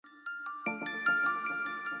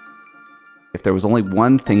If there was only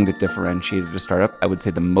one thing that differentiated a startup, I would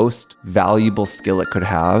say the most valuable skill it could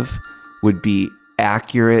have would be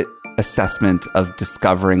accurate assessment of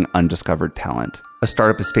discovering undiscovered talent. A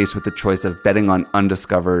startup is faced with the choice of betting on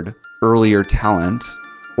undiscovered earlier talent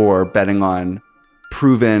or betting on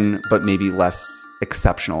proven but maybe less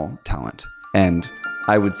exceptional talent. And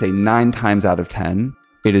I would say 9 times out of 10,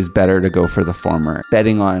 it is better to go for the former,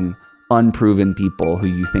 betting on unproven people who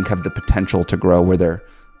you think have the potential to grow where their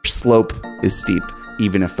slope is steep,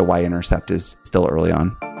 even if the y-intercept is still early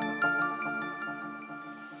on.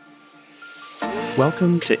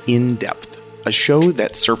 Welcome to In Depth, a show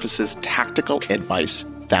that surfaces tactical advice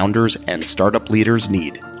founders and startup leaders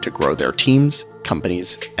need to grow their teams,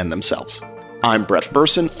 companies, and themselves. I'm Brett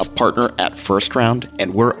Burson, a partner at First Round,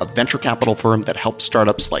 and we're a venture capital firm that helps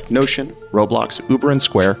startups like Notion, Roblox, Uber, and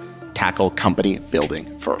Square tackle company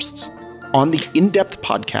building firsts. On the In-Depth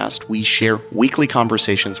podcast, we share weekly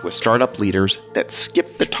conversations with startup leaders that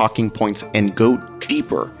skip the talking points and go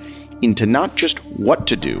deeper into not just what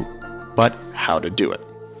to do, but how to do it.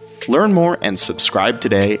 Learn more and subscribe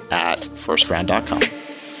today at firstround.com.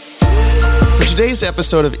 For today's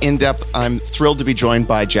episode of In-Depth, I'm thrilled to be joined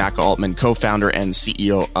by Jack Altman, co-founder and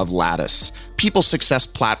CEO of Lattice, people success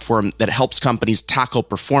platform that helps companies tackle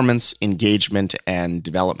performance, engagement, and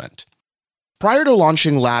development. Prior to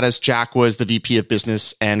launching Lattice, Jack was the VP of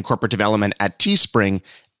Business and Corporate Development at Teespring,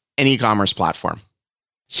 an e-commerce platform.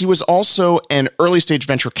 He was also an early-stage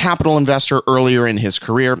venture capital investor earlier in his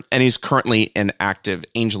career, and he's currently an active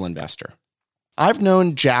angel investor. I've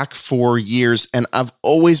known Jack for years, and I've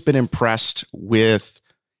always been impressed with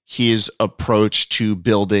his approach to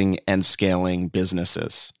building and scaling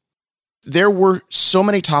businesses. There were so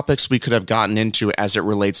many topics we could have gotten into as it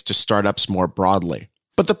relates to startups more broadly.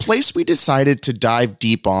 But the place we decided to dive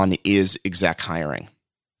deep on is exec hiring.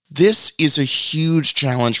 This is a huge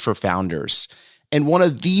challenge for founders and one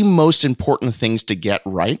of the most important things to get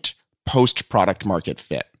right post-product market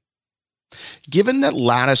fit. Given that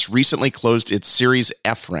Lattice recently closed its Series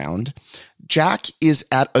F round, Jack is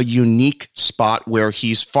at a unique spot where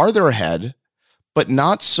he's farther ahead, but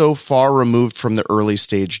not so far removed from the early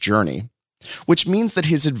stage journey, which means that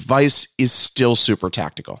his advice is still super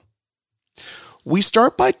tactical. We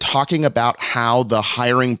start by talking about how the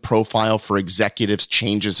hiring profile for executives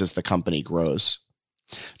changes as the company grows.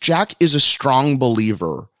 Jack is a strong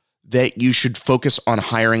believer that you should focus on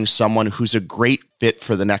hiring someone who's a great fit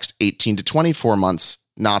for the next 18 to 24 months,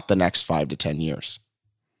 not the next 5 to 10 years.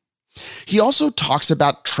 He also talks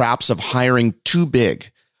about traps of hiring too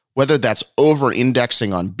big, whether that's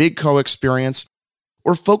over-indexing on big co-experience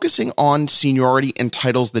or focusing on seniority and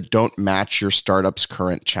titles that don't match your startup's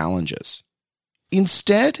current challenges.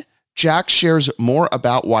 Instead, Jack shares more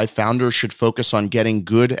about why founders should focus on getting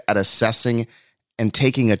good at assessing and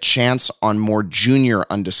taking a chance on more junior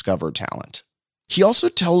undiscovered talent. He also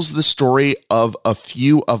tells the story of a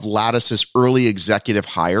few of Lattice's early executive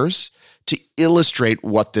hires to illustrate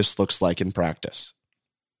what this looks like in practice.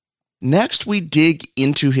 Next, we dig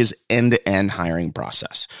into his end-to-end hiring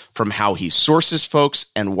process, from how he sources folks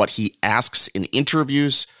and what he asks in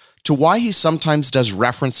interviews, to why he sometimes does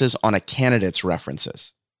references on a candidate's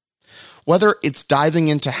references. Whether it's diving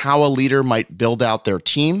into how a leader might build out their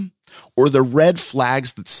team, or the red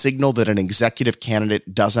flags that signal that an executive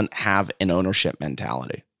candidate doesn't have an ownership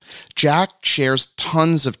mentality. Jack shares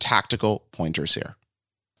tons of tactical pointers here.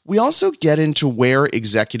 We also get into where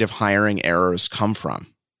executive hiring errors come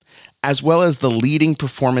from, as well as the leading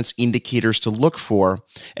performance indicators to look for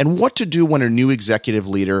and what to do when a new executive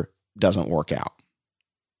leader doesn't work out.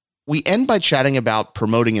 We end by chatting about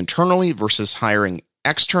promoting internally versus hiring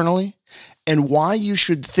externally, and why you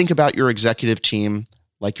should think about your executive team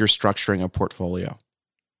like you're structuring a portfolio.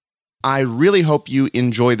 I really hope you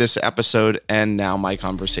enjoy this episode and now my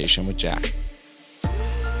conversation with Jack.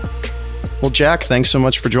 Well, Jack, thanks so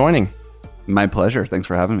much for joining. My pleasure. Thanks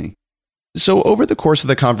for having me. So over the course of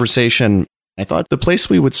the conversation, I thought the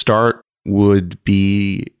place we would start would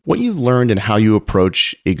be what you've learned and how you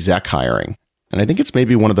approach exec hiring. And I think it's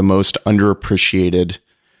maybe one of the most underappreciated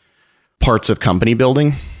parts of company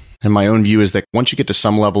building. And my own view is that once you get to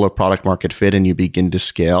some level of product market fit and you begin to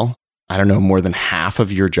scale, I don't know, more than half of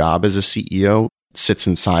your job as a CEO sits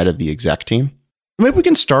inside of the exec team. Maybe we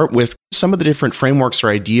can start with some of the different frameworks or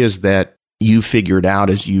ideas that you figured out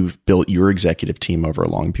as you've built your executive team over a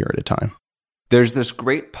long period of time. There's this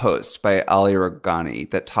great post by Ali Ragani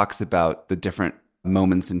that talks about the different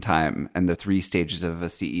moments in time and the 3 stages of a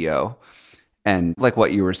CEO. And like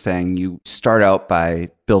what you were saying, you start out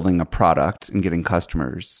by building a product and getting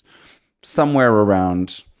customers somewhere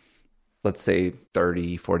around, let's say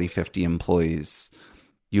 30, 40, 50 employees.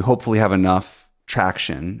 you hopefully have enough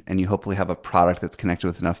traction and you hopefully have a product that's connected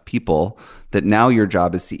with enough people that now your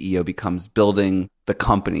job as CEO becomes building the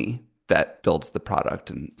company that builds the product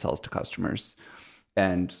and sells to customers.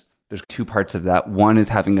 And there's two parts of that. One is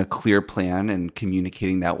having a clear plan and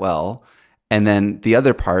communicating that well. And then the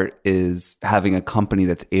other part is having a company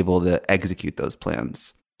that's able to execute those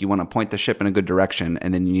plans. You want to point the ship in a good direction,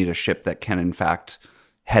 and then you need a ship that can, in fact,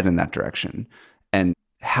 head in that direction. And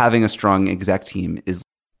having a strong exec team is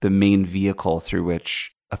the main vehicle through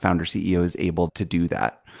which a founder CEO is able to do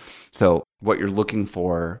that. So what you're looking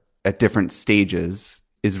for at different stages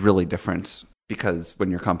is really different, because when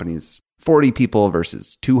your company's 40 people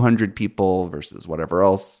versus 200 people versus whatever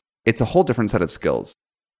else, it's a whole different set of skills.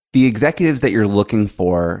 The executives that you're looking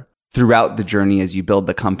for throughout the journey as you build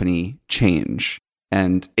the company change.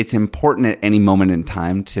 And it's important at any moment in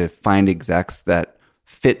time to find execs that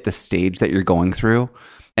fit the stage that you're going through.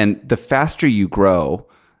 And the faster you grow,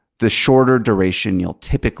 the shorter duration you'll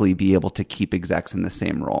typically be able to keep execs in the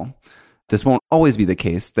same role. This won't always be the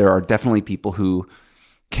case. There are definitely people who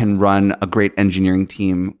can run a great engineering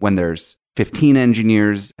team when there's 15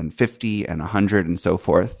 engineers and 50 and 100 and so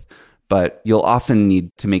forth. But you'll often need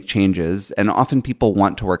to make changes, and often people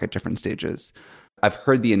want to work at different stages. I've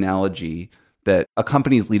heard the analogy that a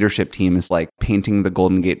company's leadership team is like painting the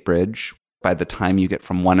Golden Gate Bridge. By the time you get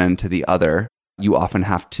from one end to the other, you often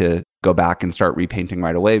have to go back and start repainting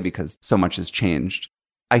right away because so much has changed.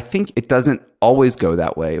 I think it doesn't always go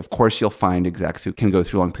that way. Of course, you'll find execs who can go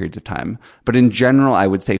through long periods of time. But in general, I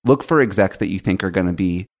would say look for execs that you think are going to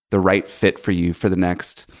be the right fit for you for the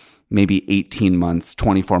next maybe 18 months,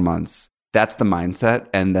 24 months. That's the mindset.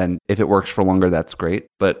 And then if it works for longer, that's great.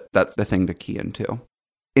 But that's the thing to key into.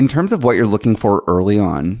 In terms of what you're looking for early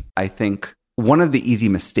on, I think one of the easy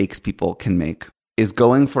mistakes people can make is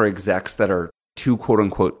going for execs that are too quote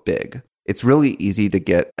unquote big. It's really easy to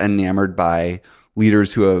get enamored by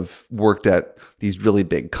leaders who have worked at these really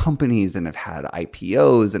big companies and have had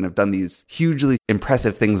IPOs and have done these hugely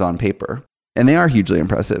impressive things on paper. And they are hugely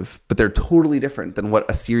impressive, but they're totally different than what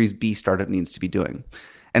a Series B startup needs to be doing.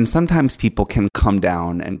 And sometimes people can come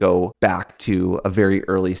down and go back to a very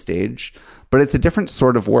early stage, but it's a different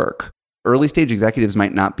sort of work. Early stage executives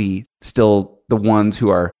might not be still the ones who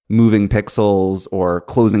are moving pixels or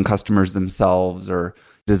closing customers themselves or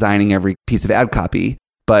designing every piece of ad copy.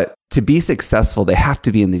 But to be successful, they have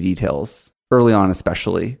to be in the details, early on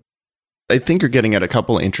especially. I think you're getting at a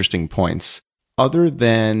couple of interesting points. Other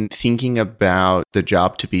than thinking about the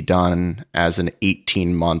job to be done as an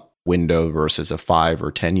 18-month window versus a 5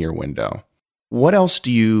 or 10-year window, what else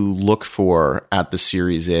do you look for at the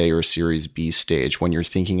Series A or Series B stage when you're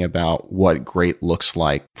thinking about what great looks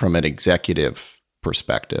like from an executive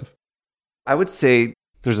perspective? I would say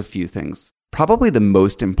there's a few things. Probably the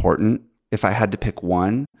most important, if I had to pick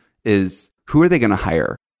one, is who are they going to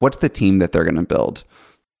hire? What's the team that they're going to build?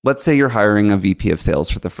 Let's say you're hiring a VP of sales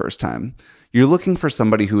for the first time. You're looking for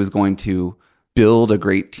somebody who is going to build a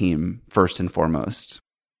great team first and foremost.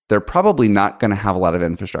 They're probably not going to have a lot of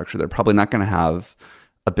infrastructure. They're probably not going to have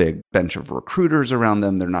a big bench of recruiters around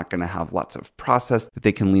them. They're not going to have lots of process that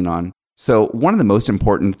they can lean on. So one of the most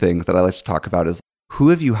important things that I like to talk about is who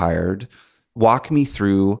have you hired? Walk me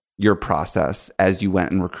through your process as you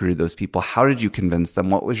went and recruited those people. How did you convince them?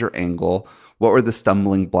 What was your angle? What were the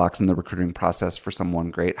stumbling blocks in the recruiting process for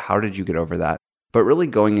someone great? How did you get over that? But really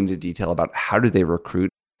going into detail about how do they recruit?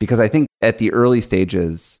 Because I think at the early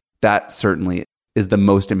stages, that certainly is the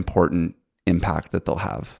most important impact that they'll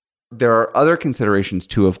have. There are other considerations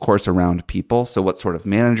too, of course, around people. So what sort of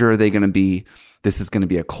manager are they going to be? This is going to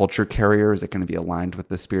be a culture carrier. Is it going to be aligned with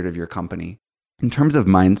the spirit of your company? In terms of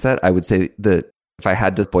mindset, I would say that if I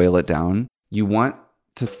had to boil it down, you want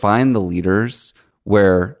to find the leaders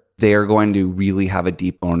where they are going to really have a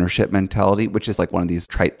deep ownership mentality, which is like one of these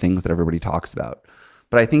trite things that everybody talks about.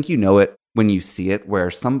 But I think you know it when you see it,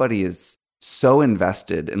 where somebody is so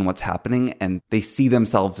invested in what's happening and they see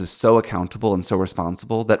themselves as so accountable and so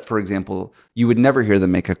responsible that, for example, you would never hear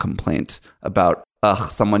them make a complaint about,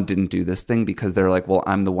 someone didn't do this thing, because they're like, well,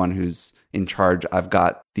 I'm the one who's in charge. I've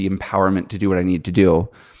got the empowerment to do what I need to do.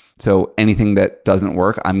 So anything that doesn't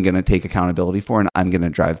work, I'm going to take accountability for, and I'm going to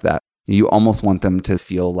drive that. You almost want them to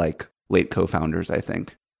feel like late co-founders, I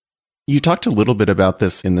think. You talked a little bit about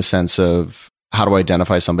this in the sense of how to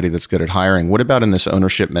identify somebody that's good at hiring. What about in this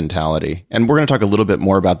ownership mentality? And we're going to talk a little bit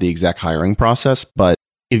more about the exec hiring process, but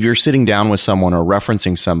if you're sitting down with someone or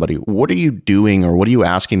referencing somebody, what are you doing or what are you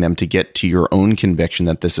asking them to get to your own conviction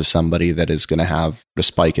that this is somebody that is going to have a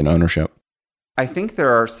spike in ownership? I think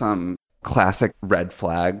there are some classic red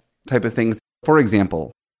flag type of things. For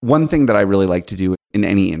example, one thing that I really like to do in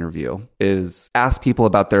any interview is ask people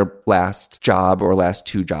about their last job or last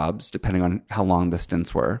two jobs, depending on how long the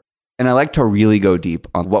stints were. And I like to really go deep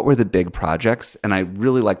on what were the big projects, and I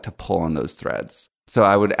really like to pull on those threads. So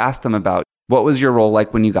I would ask them about what was your role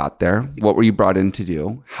like when you got there? What were you brought in to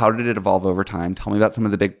do? How did it evolve over time? Tell me about some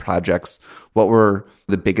of the big projects. What were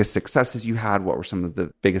the biggest successes you had? What were some of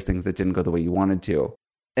the biggest things that didn't go the way you wanted to?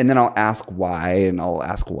 And then I'll ask why and I'll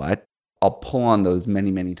ask what. I'll pull on those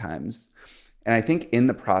many, many times. And I think in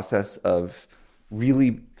the process of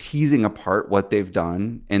really teasing apart what they've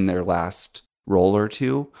done in their last role or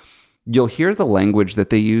two, you'll hear the language that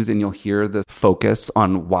they use and you'll hear the focus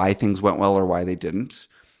on why things went well or why they didn't.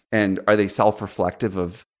 And are they self-reflective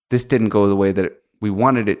of this didn't go the way that we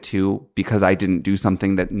wanted it to because I didn't do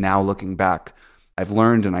something that now looking back, I've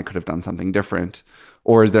learned and I could have done something different?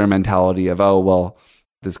 Or is there a mentality of, oh, well,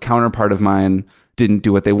 this counterpart of mine didn't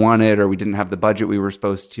do what they wanted, or we didn't have the budget we were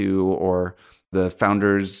supposed to, or the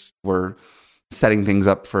founders were setting things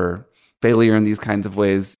up for failure in these kinds of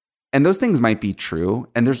ways. And those things might be true.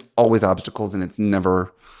 And there's always obstacles, and it's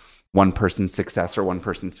never one person's success or one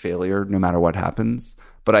person's failure, no matter what happens.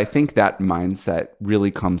 But I think that mindset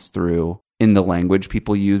really comes through in the language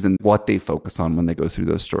people use and what they focus on when they go through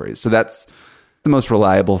those stories. So that's the most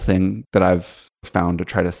reliable thing that I've found to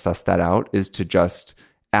try to suss that out, is to just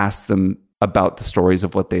ask them about the stories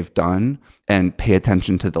of what they've done and pay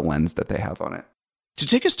attention to the lens that they have on it. To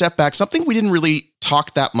take a step back, something we didn't really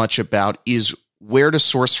talk that much about is where to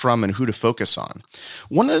source from and who to focus on.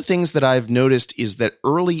 One of the things that I've noticed is that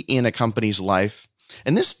early in a company's life,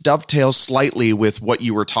 and this dovetails slightly with what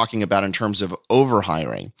you were talking about in terms of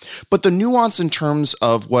overhiring, but the nuance in terms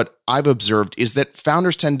of what I've observed is that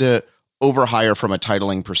founders tend to overhire from a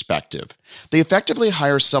titling perspective. They effectively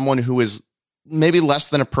hire someone who is maybe less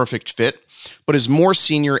than a perfect fit, but is more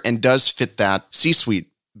senior and does fit that C-suite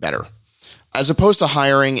better, as opposed to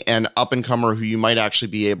hiring an up-and-comer who you might actually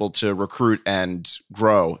be able to recruit and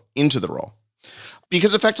grow into the role.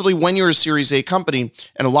 Because effectively, when you're a Series A company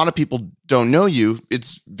and a lot of people don't know you,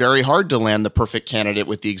 it's very hard to land the perfect candidate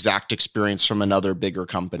with the exact experience from another bigger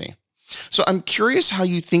company. So I'm curious how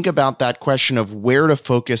you think about that question of where to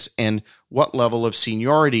focus and what level of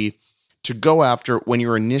seniority to go after when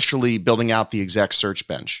you're initially building out the exec search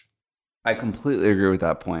bench. I completely agree with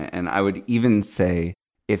that point. And I would even say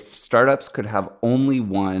if startups could have only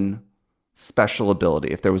one special ability,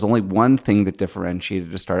 if there was only one thing that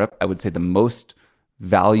differentiated a startup, I would say the most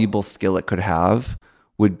valuable skill it could have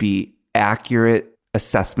would be accurate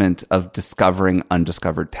assessment of discovering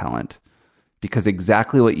undiscovered talent. Because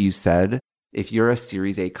exactly what you said, if you're a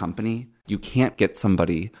Series A company, you can't get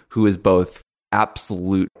somebody who is both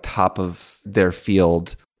absolute top of their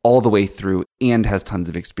field all the way through and has tons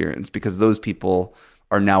of experience, because those people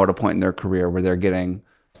are now at a point in their career where they're getting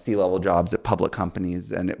C-level jobs at public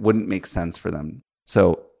companies and it wouldn't make sense for them.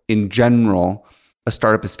 So in general, a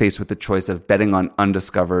startup is faced with the choice of betting on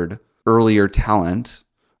undiscovered earlier talent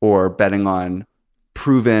or betting on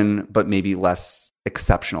proven but maybe less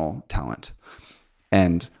exceptional talent.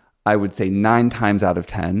 And I would say 9 times out of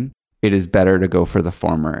 10, it is better to go for the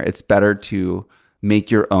former. It's better to make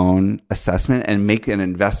your own assessment and make an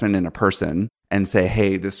investment in a person and say,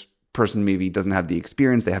 hey, this person maybe doesn't have the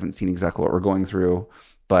experience. They haven't seen exactly what we're going through,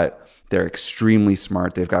 but they're extremely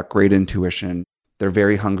smart. They've got great intuition. They're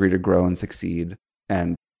very hungry to grow and succeed.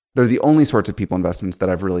 And they're the only sorts of people investments that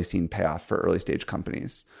I've really seen pay off for early stage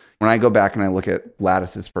companies. When I go back and I look at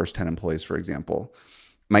Lattice's first 10 employees, for example,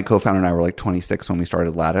 my co-founder and I were like 26 when we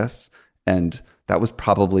started Lattice. And that was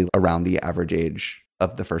probably around the average age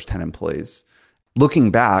of the first 10 employees.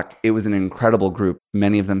 Looking back, it was an incredible group,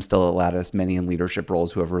 many of them still at Lattice, many in leadership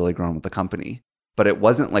roles who have really grown with the company. But it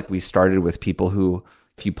wasn't like we started with people who,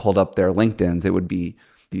 if you pulled up their LinkedIns, it would be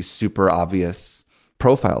these super obvious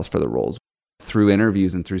profiles for the roles. Through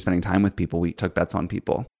interviews and through spending time with people, we took bets on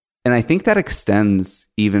people. And I think that extends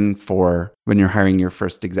even for when you're hiring your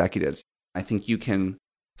first executives. I think you can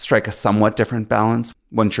strike a somewhat different balance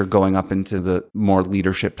once you're going up into the more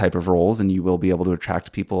leadership type of roles, and you will be able to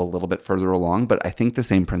attract people a little bit further along. But I think the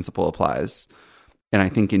same principle applies. And I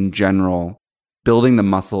think in general, building the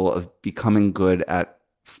muscle of becoming good at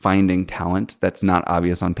finding talent that's not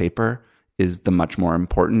obvious on paper is the much more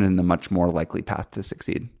important and the much more likely path to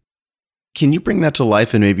succeed. Can you bring that to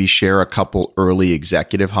life and maybe share a couple early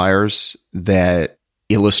executive hires that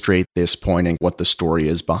illustrate this point and what the story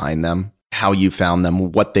is behind them, how you found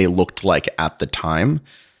them, what they looked like at the time,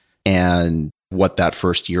 and what that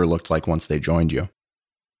first year looked like once they joined you?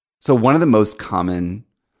 So one of the most common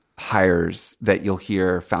hires that you'll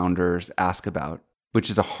hear founders ask about, which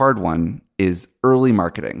is a hard one, is early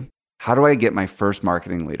marketing. How do I get my first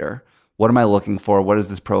marketing leader? What am I looking for? What is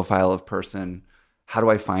this profile of person? How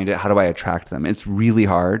do I find it? How do I attract them? It's really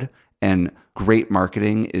hard. And great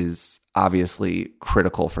marketing is obviously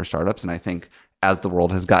critical for startups. And I think as the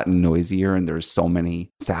world has gotten noisier and there's so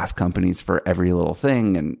many SaaS companies for every little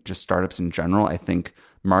thing and just startups in general, I think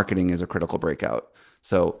marketing is a critical breakout.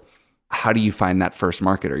 So how do you find that first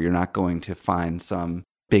marketer? You're not going to find some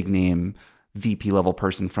big name VP level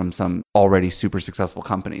person from some already super successful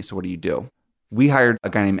company. So what do? We hired a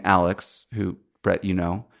guy named Alex, who, Brett, you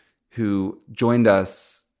know, who joined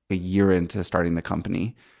us a year into starting the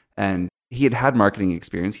company. And he had marketing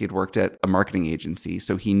experience. He had worked at a marketing agency,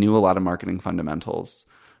 so he knew a lot of marketing fundamentals.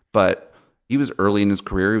 But he was early in his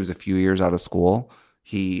career. He was a few years out of school.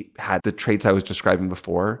 He had the traits I was describing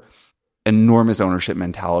before. Enormous ownership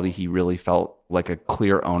mentality. He really felt like a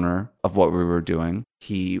clear owner of what we were doing.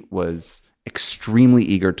 He was extremely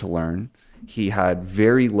eager to learn. He had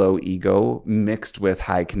very low ego mixed with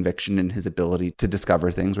high conviction in his ability to discover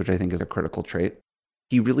things, which I think is a critical trait.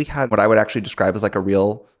 He really had what I would actually describe as like a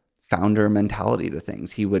real founder mentality to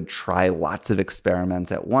things. He would try lots of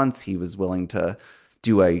experiments at once. He was willing to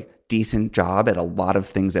do a decent job at a lot of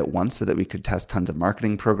things at once so that we could test tons of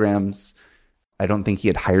marketing programs. I don't think he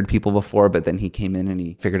had hired people before, but then he came in and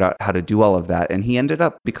he figured out how to do all of that. And he ended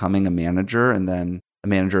up becoming a manager and then a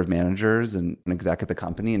manager of managers and an exec at the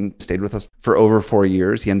company and stayed with us for over 4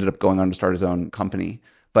 years. He ended up going on to start his own company.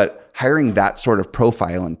 But hiring that sort of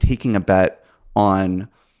profile and taking a bet on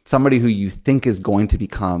somebody who you think is going to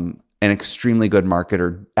become an extremely good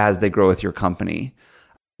marketer as they grow with your company,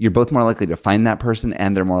 you're both more likely to find that person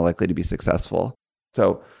and they're more likely to be successful.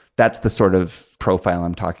 So that's the sort of profile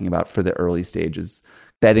I'm talking about for the early stages,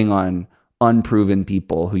 betting on unproven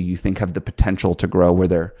people who you think have the potential to grow where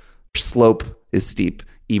their slope is steep,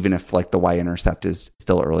 even if like the y-intercept is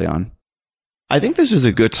still early on. I think this is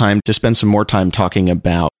a good time to spend some more time talking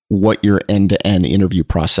about what your end-to-end interview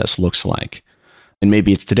process looks like. And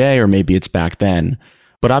maybe it's today or maybe it's back then.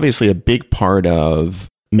 But obviously a big part of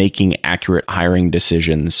making accurate hiring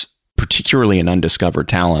decisions, particularly in undiscovered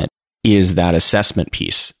talent, is that assessment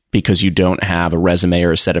piece, because you don't have a resume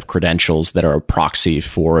or a set of credentials that are a proxy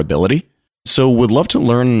for ability. So would love to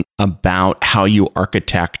learn about how you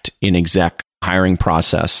architect an exec hiring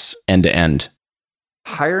process end to end.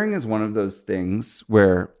 Hiring is one of those things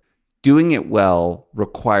where doing it well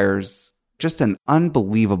requires just an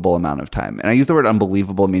unbelievable amount of time. And I use the word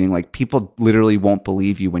unbelievable, meaning like people literally won't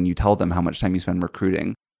believe you when you tell them how much time you spend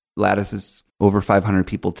recruiting. Lattice is over 500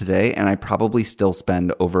 people today, and I probably still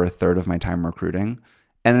spend over a third of my time recruiting.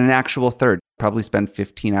 And an actual third, probably spend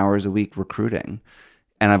 15 hours a week recruiting.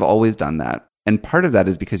 And I've always done that. And part of that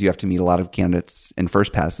is because you have to meet a lot of candidates in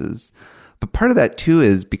first passes. But part of that too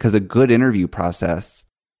is because a good interview process,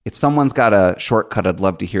 if someone's got a shortcut, I'd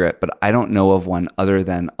love to hear it, but I don't know of one other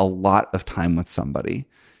than a lot of time with somebody.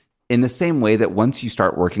 In the same way that once you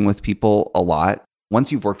start working with people a lot,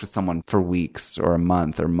 once you've worked with someone for weeks or a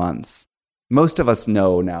month or months, most of us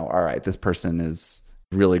know now, all right, this person is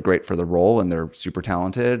really great for the role and they're super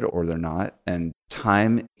talented or they're not. And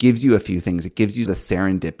time gives you a few things. It gives you the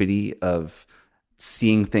serendipity of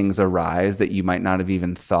seeing things arise that you might not have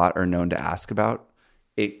even thought or known to ask about.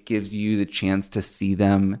 It gives you the chance to see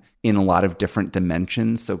them in a lot of different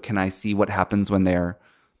dimensions. So can I see what happens when they're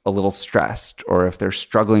a little stressed, or if they're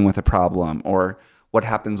struggling with a problem, or what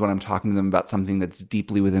happens when I'm talking to them about something that's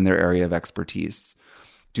deeply within their area of expertise?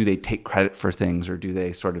 Do they take credit for things, or do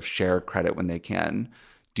they sort of share credit when they can?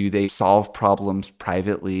 Do they solve problems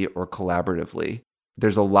privately or collaboratively?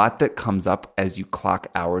 There's a lot that comes up as you clock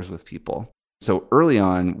hours with people. So early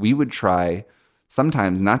on, we would try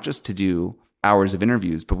sometimes not just to do hours of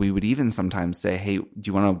interviews, but we would even sometimes say, hey, do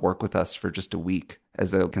you want to work with us for just a week?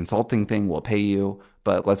 As a consulting thing, we'll pay you,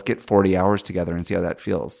 but let's get 40 hours together and see how that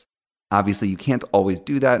feels. Obviously, you can't always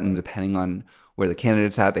do that. And depending on where the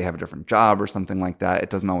candidate's at, they have a different job or something like that.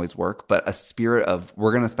 It doesn't always work. But a spirit of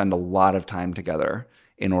we're going to spend a lot of time together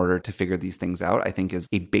in order to figure these things out, I think is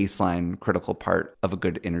a baseline critical part of a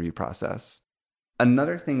good interview process.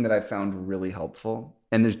 Another thing that I found really helpful,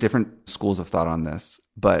 and there's different schools of thought on this,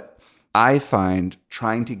 but I find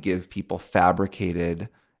trying to give people fabricated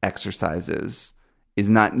exercises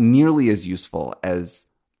is not nearly as useful as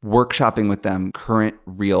workshopping with them current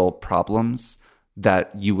real problems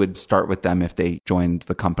that you would start with them if they joined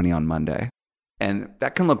the company on Monday. And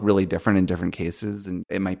that can look really different in different cases, and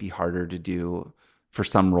it might be harder to do for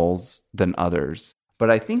some roles than others.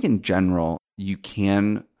 But I think in general, you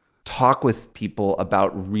can talk with people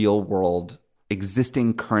about real world,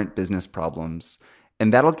 existing current business problems,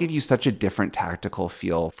 and that'll give you such a different tactical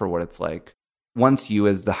feel for what it's like. Once you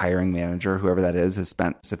as the hiring manager, whoever that is, has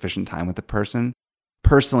spent sufficient time with the person,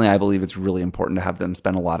 Personally, I believe it's really important to have them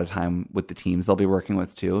spend a lot of time with the teams they'll be working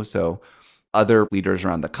with too. So other leaders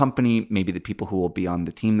around the company, maybe the people who will be on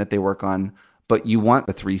the team that they work on, but you want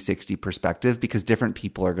a 360 perspective because different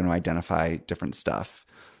people are going to identify different stuff.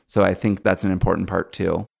 So I think that's an important part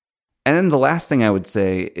too. And then the last thing I would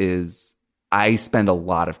say is I spend a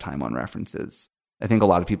lot of time on references. I think a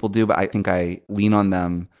lot of people do, but I think I lean on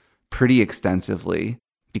them pretty extensively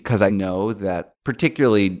because I know that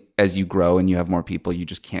particularly as you grow and you have more people, you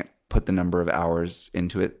just can't put the number of hours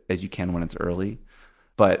into it as you can when it's early.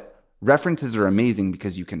 But references are amazing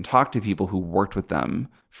because you can talk to people who worked with them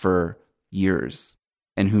for years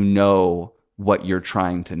and who know what you're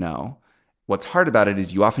trying to know. What's hard about it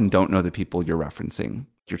is you often don't know the people you're referencing.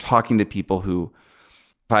 You're talking to people who,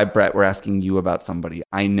 if I, Brett, were asking you about somebody,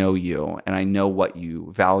 I know you and I know what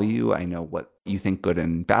you value. I know what you think good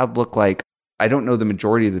and bad look like. I don't know the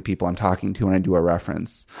majority of the people I'm talking to when I do a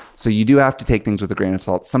reference. So you do have to take things with a grain of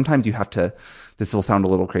salt. Sometimes you have to, this will sound a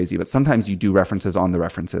little crazy, but sometimes you do references on the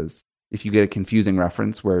references. If you get a confusing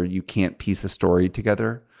reference where you can't piece a story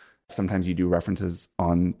together, sometimes you do references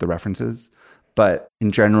on the references. But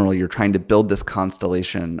in general, you're trying to build this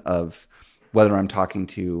constellation of whether I'm talking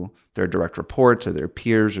to their direct reports or their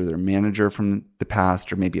peers or their manager from the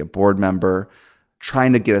past or maybe a board member,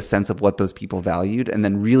 trying to get a sense of what those people valued and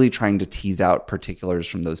then really trying to tease out particulars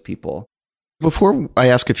from those people. Before I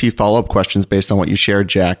ask a few follow-up questions based on what you shared,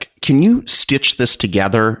 Jack, can you stitch this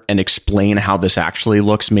together and explain how this actually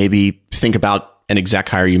looks? Maybe think about an exec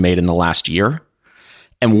hire you made in the last year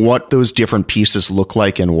and what those different pieces look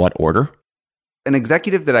like in what order? An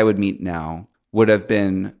executive that I would meet now would have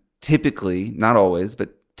been typically, not always,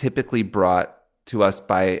 but typically brought to us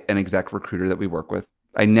by an exec recruiter that we work with.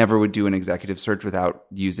 I never would do an executive search without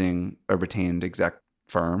using a retained exec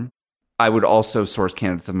firm. I would also source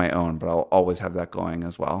candidates of my own, but I'll always have that going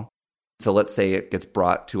as well. So let's say it gets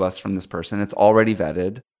brought to us from this person. It's already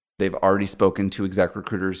vetted. They've already spoken to exec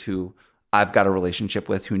recruiters who I've got a relationship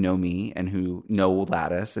with, who know me and who know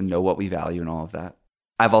Lattice and know what we value and all of that.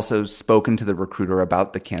 I've also spoken to the recruiter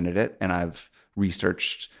about the candidate and I've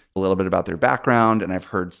researched a little bit about their background and I've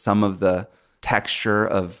heard some of the texture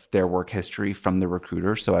of their work history from the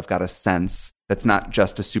recruiter. So I've got a sense that's not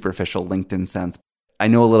just a superficial LinkedIn sense. I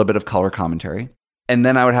know a little bit of color commentary. And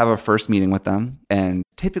then I would have a first meeting with them. And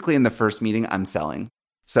typically in the first meeting, I'm selling.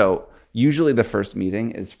 So usually the first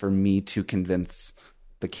meeting is for me to convince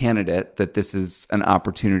the candidate that this is an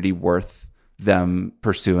opportunity worth them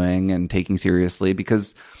pursuing and taking seriously,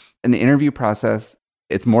 because an interview process,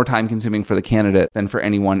 it's more time consuming for the candidate than for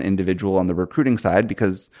any one individual on the recruiting side,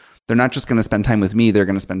 because they're not just going to spend time with me, they're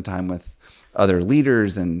going to spend time with other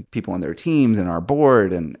leaders and people on their teams and our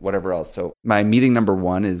board and whatever else. So my meeting number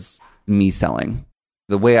one is me selling.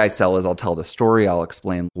 The way I sell is I'll tell the story, I'll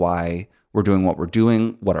explain why we're doing what we're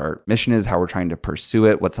doing, what our mission is, how we're trying to pursue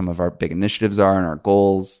it, what some of our big initiatives are and our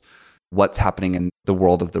goals, what's happening in the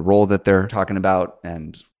world of the role that they're talking about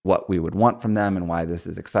and what we would want from them and why this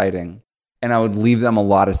is exciting. And I would leave them a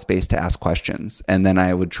lot of space to ask questions. And then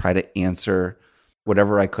I would try to answer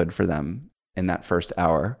whatever I could for them in that first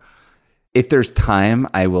hour. If there's time,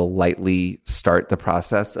 I will lightly start the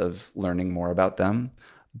process of learning more about them.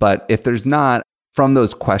 But if there's not, from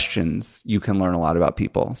those questions, you can learn a lot about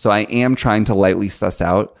people. So I am trying to lightly suss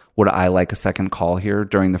out would I like a second call here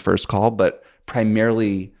during the first call, but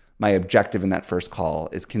primarily my objective in that first call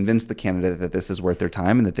is convince the candidate that this is worth their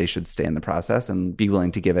time and that they should stay in the process and be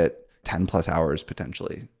willing to give it 10 plus hours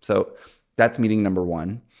potentially. So that's meeting number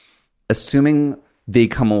one. Assuming they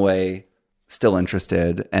come away still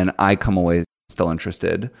interested and I come away still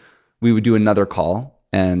interested, we would do another call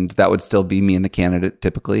and that would still be me and the candidate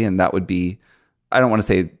typically. And that would be, I don't want to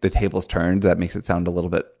say the tables turned, that makes it sound a little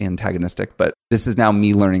bit antagonistic, but this is now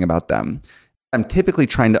me learning about them. I'm typically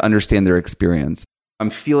trying to understand their experience. I'm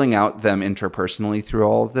feeling out them interpersonally through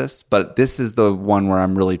all of this, but this is the one where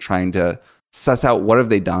I'm really trying to suss out what have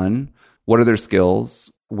they done, what are their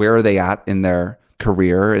skills, where are they at in their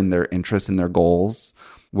career, in their interests, in their goals,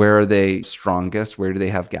 where are they strongest, where do they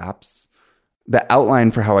have gaps. The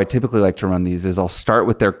outline for how I typically like to run these is I'll start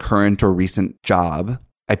with their current or recent job.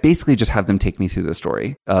 I basically just have them take me through the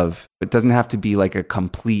story of, it doesn't have to be like a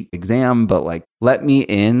complete exam, but like let me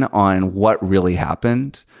in on what really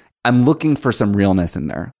happened. I'm looking for some realness in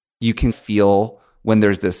there. You can feel when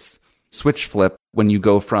there's this switch flip, when you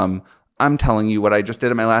go from, I'm telling you what I just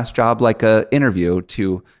did at my last job like a interview,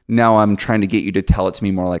 to now I'm trying to get you to tell it to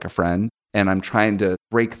me more like a friend. And I'm trying to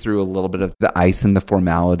break through a little bit of the ice and the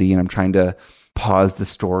formality. And I'm trying to pause the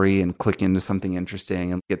story and click into something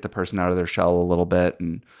interesting and get the person out of their shell a little bit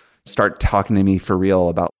and start talking to me for real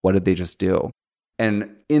about what did they just do.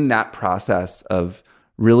 And in that process of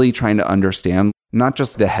really trying to understand not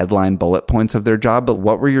just the headline bullet points of their job, but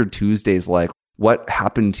what were your Tuesdays like? What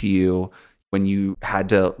happened to you when you had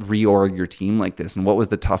to reorg your team like this? And what was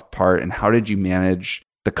the tough part? And how did you manage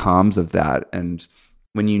the comms of that? And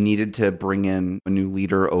when you needed to bring in a new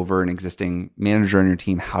leader over an existing manager on your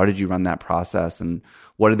team, how did you run that process? And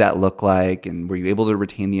what did that look like? And were you able to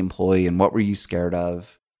retain the employee? And what were you scared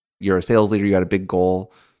of? You're a sales leader, you had a big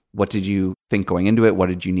goal. What did you think going into it? What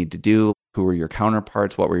did you need to do? Who were your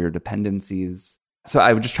counterparts? What were your dependencies? So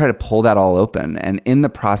I would just try to pull that all open. And in the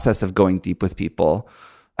process of going deep with people,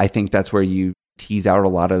 I think that's where you tease out a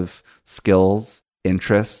lot of skills,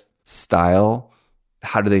 interests, style.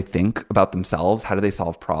 How do they think about themselves? How do they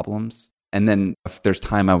solve problems? And then if there's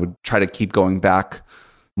time, I would try to keep going back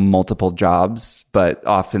multiple jobs, but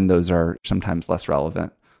often those are sometimes less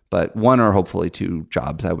relevant. But one or hopefully two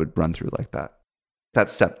jobs I would run through like that.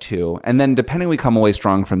 That's step 2. And then depending we come away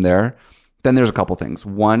strong from there, then there's a couple things.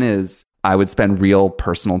 One is I would spend real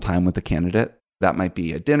personal time with the candidate. That might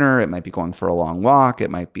be a dinner, it might be going for a long walk, it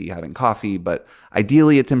might be having coffee, but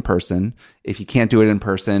ideally it's in person. If you can't do it in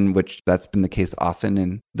person, which that's been the case often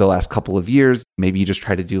in the last couple of years, maybe you just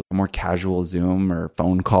try to do a more casual Zoom or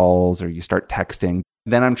phone calls, or you start texting.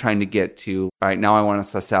 Then I'm trying to get to, all right, now I want to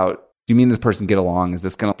suss out, do you mean this person get along? Is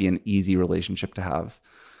this going to be an easy relationship to have?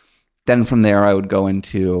 Then from there, I would go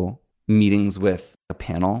into meetings with a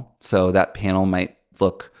panel. So that panel might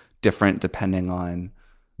look different depending on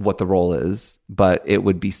what the role is, but it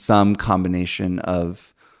would be some combination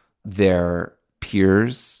of their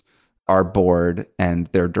peers, our board, and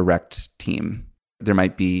their direct team. There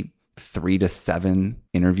might be 3 to 7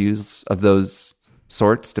 interviews of those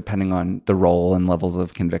sorts, depending on the role and levels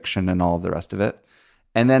of conviction and all of the rest of it.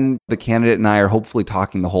 And then the candidate and I are hopefully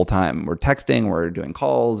talking the whole time. We're texting, we're doing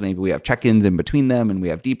calls, maybe we have check-ins in between them and we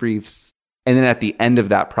have debriefs. And then at the end of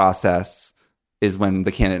that process is when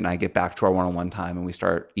the candidate and I get back to our one-on-one time and we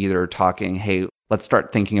start either talking, hey, let's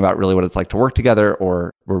start thinking about really what it's like to work together,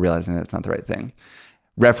 or we're realizing that it's not the right thing.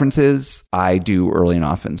 References, I do early and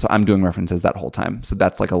often. So I'm doing references that whole time. So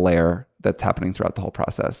that's like a layer that's happening throughout the whole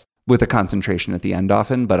process with a concentration at the end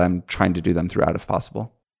often, but I'm trying to do them throughout if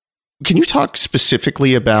possible. Can you talk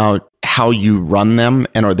specifically about how you run them?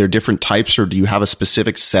 And are there different types, or do you have a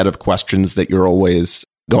specific set of questions that you're always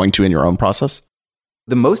going to in your own process?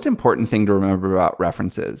 The most important thing to remember about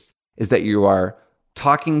references is that you are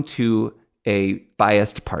talking to a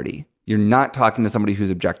biased party. You're not talking to somebody who's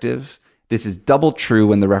objective. This is double true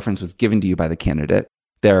when the reference was given to you by the candidate.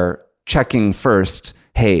 They're checking first,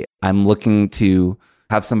 hey, I'm looking to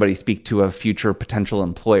have somebody speak to a future potential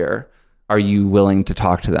employer. Are you willing to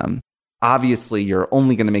talk to them? Obviously, you're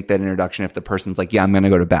only going to make that introduction if the person's like, yeah, I'm going to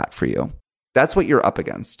go to bat for you. That's what you're up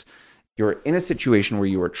against. You're in a situation where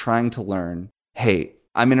you are trying to learn, hey,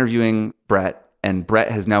 I'm interviewing Brett, and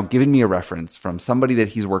Brett has now given me a reference from somebody that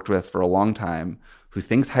he's worked with for a long time, who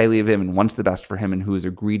thinks highly of him and wants the best for him, and who has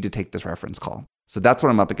agreed to take this reference call. So that's what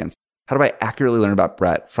I'm up against. How do I accurately learn about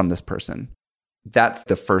Brett from this person? That's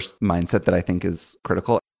the first mindset that I think is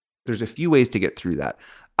critical. There's a few ways to get through that.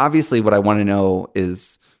 Obviously, what I want to know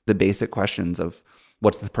is the basic questions of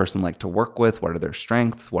what's this person like to work with? What are their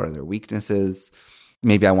strengths? What are their weaknesses?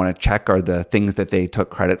 Maybe I want to check, are the things that they took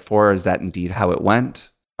credit for, is that indeed how it went?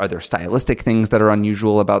 Are there stylistic things that are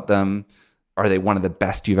unusual about them? Are they one of the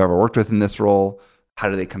best you've ever worked with in this role? How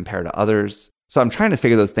do they compare to others? So I'm trying to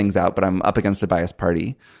figure those things out, but I'm up against a biased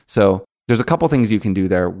party. So there's a couple things you can do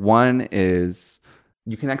there. One is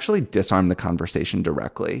you can actually disarm the conversation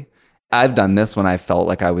directly. I've done this when I felt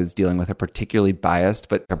like I was dealing with a particularly biased,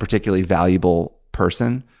 but a particularly valuable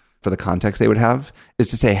person for the context they would have, is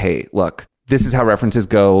to say, hey, look, this is how references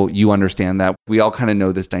go. You understand that. We all kind of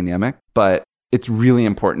know this dynamic, but it's really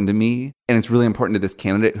important to me, and it's really important to this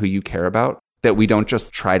candidate who you care about, that we don't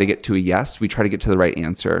just try to get to a yes, we try to get to the right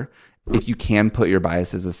answer. If you can put your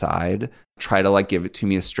biases aside, try to give it to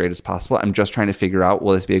me as straight as possible. I'm just trying to figure out,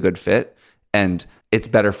 will this be a good fit? And it's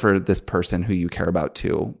better for this person who you care about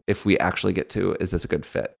too, if we actually get to, is this a good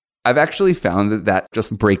fit? I've actually found that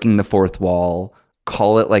just breaking the fourth wall,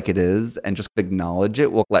 call it like it is, and just acknowledge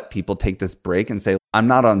it will let people take this break and say, I'm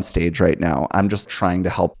not on stage right now. I'm just trying to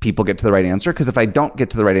help people get to the right answer. Because if I don't get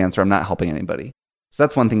to the right answer, I'm not helping anybody. So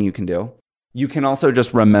that's one thing you can do. You can also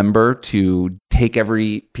just remember to take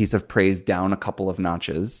every piece of praise down a couple of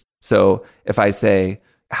notches. So if I say,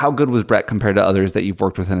 how good was Brett compared to others that you've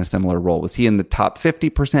worked with in a similar role? Was he in the top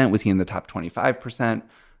 50%? Was he in the top 25%?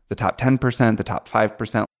 The top 10%? The top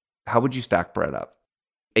 5%? How would you stack Brett up?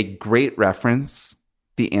 A great reference,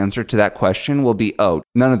 the answer to that question will be, oh,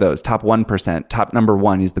 none of those, top 1%, top number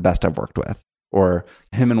 1 is the best I've worked with. Or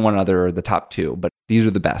him and one other are the top 2, but these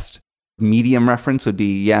are the best. Medium reference would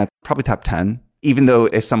be, yeah, probably top 10. Even though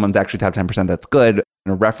if someone's actually top 10%, that's good.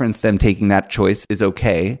 A reference, them taking that choice is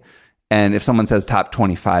okay. And if someone says top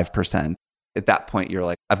 25%, at that point, you're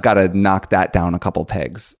like, I've got to knock that down a couple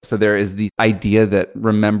pegs. So there is the idea that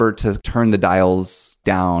remember to turn the dials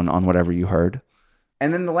down on whatever you heard.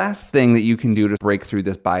 And then the last thing that you can do to break through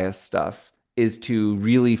this bias stuff is to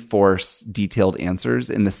really force detailed answers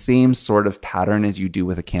in the same sort of pattern as you do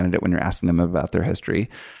with a candidate when you're asking them about their history.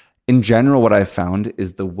 In general, what I've found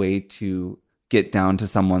is the way to get down to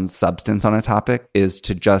someone's substance on a topic is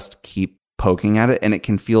to just keep poking at it. And it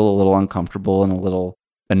can feel a little uncomfortable and a little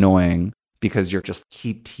annoying because you're just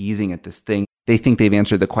keep teasing at this thing. They think they've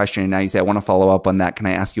answered the question. And now you say, I want to follow up on that. Can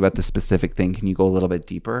I ask you about the specific thing? Can you go a little bit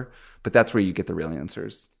deeper? But that's where you get the real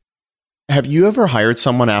answers. Have you ever hired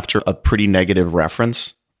someone after a pretty negative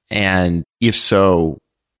reference? And if so,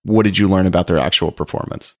 what did you learn about their actual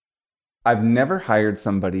performance? I've never hired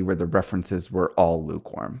somebody where the references were all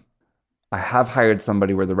lukewarm. I have hired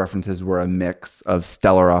somebody where the references were a mix of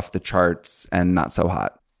stellar off the charts and not so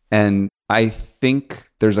hot. And I think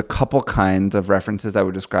there's a couple kinds of references I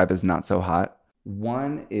would describe as not so hot.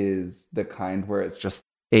 One is the kind where it's just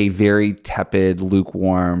a very tepid,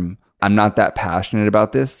 lukewarm, I'm not that passionate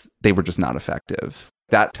about this. They were just not effective.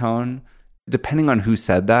 That tone, depending on who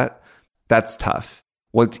said that, that's tough.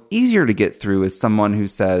 What's easier to get through is someone who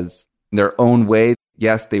says their own way,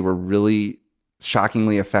 yes, they were really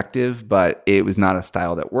shockingly effective, but it was not a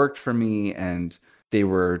style that worked for me, and they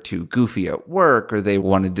were too goofy at work, or they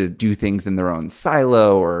wanted to do things in their own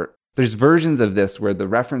silo, or there's versions of this where the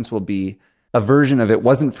reference will be a version of it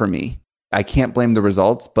wasn't for me. I can't blame the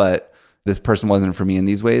results, but this person wasn't for me in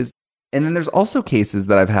these ways. And then there's also cases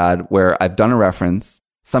that I've had where I've done a reference,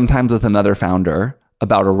 sometimes with another founder,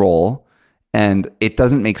 about a role, and it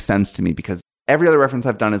doesn't make sense to me because every other reference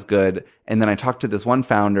I've done is good. And then I talked to this one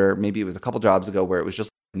founder, maybe it was a couple jobs ago, where it was just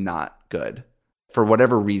not good. For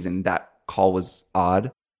whatever reason, that call was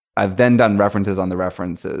odd. I've then done references on the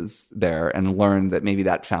references there and learned that maybe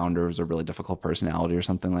that founder was a really difficult personality or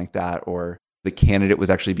something like that, or the candidate was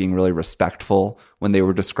actually being really respectful when they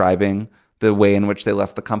were describing the way in which they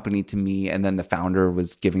left the company to me, and then the founder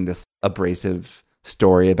was giving this abrasive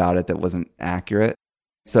story about it that wasn't accurate.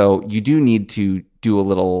 So you do need to do a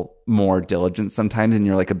little more diligence sometimes, and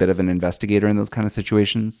you're like a bit of an investigator in those kind of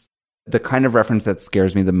situations. The kind of reference that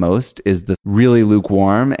scares me the most is the really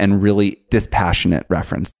lukewarm and really dispassionate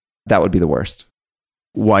reference. That would be the worst.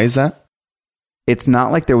 Why is that? It's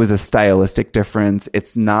not like there was a stylistic difference.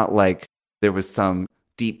 It's not like there was some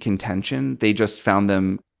deep contention. They just found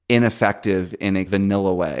them ineffective in a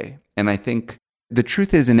vanilla way. And I think the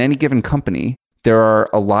truth is, in any given company, there are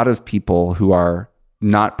a lot of people who are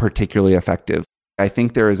not particularly effective. I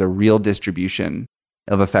think there is a real distribution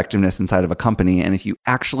of effectiveness inside of a company. And if you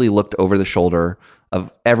actually looked over the shoulder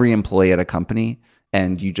of every employee at a company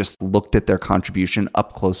and you just looked at their contribution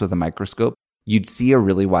up close with a microscope, you'd see a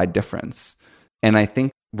really wide difference. And I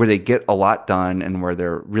think where they get a lot done and where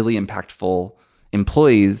they're really impactful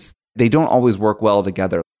employees, they don't always work well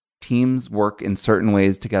together. Teams work in certain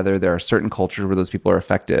ways together. There are certain cultures where those people are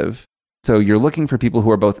effective. So you're looking for people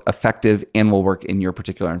who are both effective and will work in your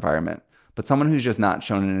particular environment. But someone who's just not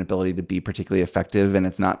shown an ability to be particularly effective, and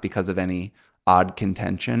it's not because of any odd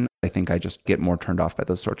contention, I think I just get more turned off by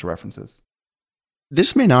those sorts of references.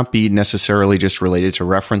 This may not be necessarily just related to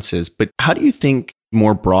references, but how do you think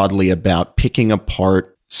more broadly about picking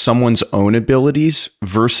apart someone's own abilities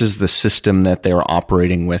versus the system that they're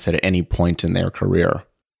operating with at any point in their career?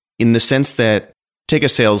 In the sense that, take a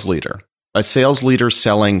sales leader. A sales leader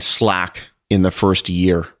selling Slack in the first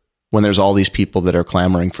year, when there's all these people that are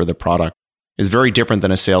clamoring for the product, is very different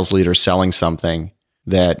than a sales leader selling something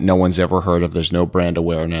that no one's ever heard of. There's no brand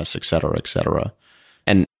awareness, et cetera, et cetera.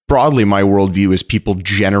 And broadly, my worldview is people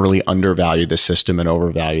generally undervalue the system and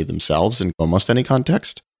overvalue themselves in almost any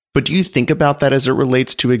context. But do you think about that as it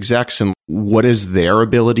relates to execs, and what is their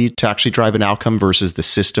ability to actually drive an outcome versus the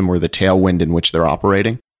system or the tailwind in which they're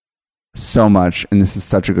operating? So much, and this is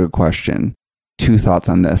such a good question. Two thoughts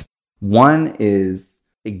on this. One is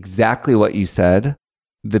exactly what you said.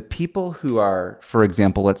 The people who are, for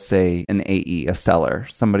example, let's say an AE, a seller,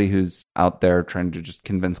 somebody who's out there trying to just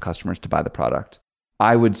convince customers to buy the product.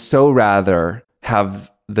 I would so rather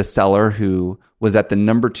have the seller who was at the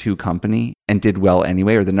number 2 company and did well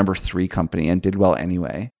anyway, or the number 3 company and did well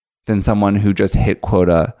anyway, than someone who just hit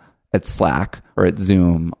quota at Slack or at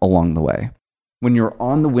Zoom along the way. When you're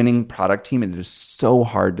on the winning product team, it is so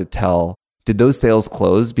hard to tell, did those sales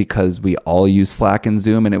close because we all use Slack and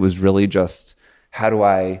Zoom, and it was really just, how do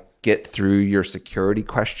I get through your security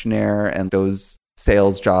questionnaire? And those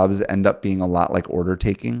sales jobs end up being a lot like order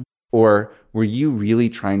taking. Or were you really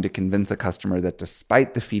trying to convince a customer that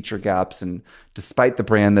despite the feature gaps and despite the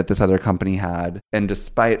brand that this other company had, and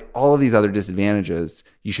despite all of these other disadvantages,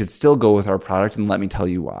 you should still go with our product, and let me tell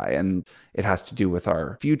you why. And it has to do with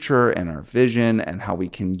our future and our vision and how we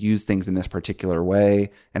can use things in this particular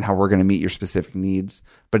way and how we're going to meet your specific needs.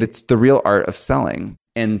 But it's the real art of selling.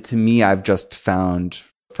 And to me, I've just found,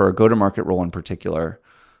 for a go-to-market role in particular,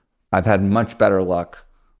 I've had much better luck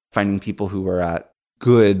finding people who are at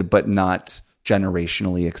good but not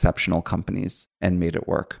generationally exceptional companies and made it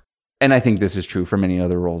work. And I think this is true for many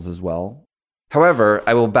other roles as well. However,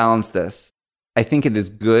 I will balance this. I think it is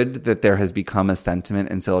good that there has become a sentiment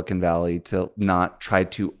in Silicon Valley to not try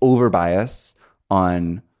to over-bias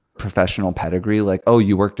on professional pedigree, like, oh,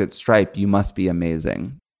 you worked at Stripe, you must be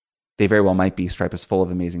amazing. They very well might be. Stripe is full of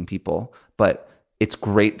amazing people. But it's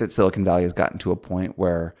great that Silicon Valley has gotten to a point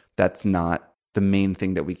where that's not the main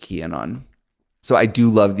thing that we key in on. So I do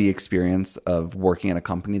love the experience of working at a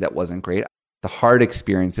company that wasn't great. The hard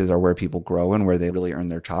experiences are where people grow and where they really earn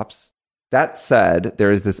their chops. That said,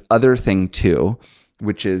 there is this other thing too,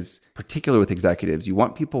 which is particular with executives. You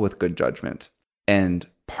want people with good judgment. And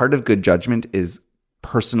part of good judgment is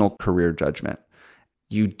personal career judgment.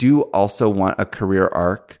 You do also want a career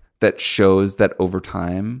arc that shows that over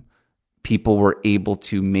time, people were able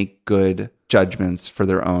to make good judgments for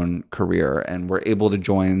their own career and were able to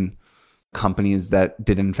join companies that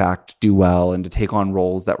did in fact do well and to take on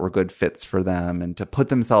roles that were good fits for them and to put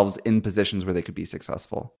themselves in positions where they could be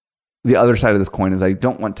successful. The other side of this coin is I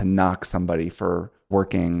don't want to knock somebody for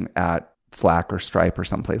working at Slack or Stripe or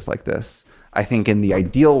someplace like this. I think in the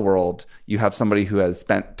ideal world, you have somebody who has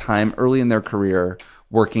spent time early in their career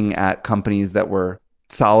working at companies that were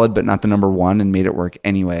solid but not the number one and made it work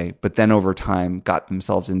anyway, but then over time got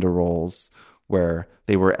themselves into roles where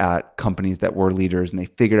they were at companies that were leaders and they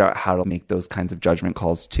figured out how to make those kinds of judgment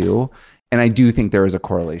calls too. And I do think there is a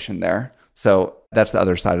correlation there. So that's the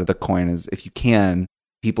other side of the coin is if you can,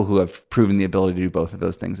 people who have proven the ability to do both of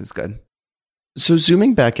those things is good. So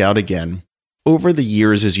zooming back out again, over the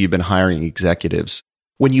years as you've been hiring executives,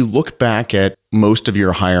 when you look back at most of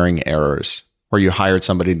your hiring errors where you hired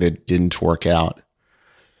somebody that didn't work out,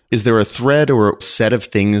 is there a thread or a set of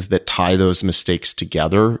things that tie those mistakes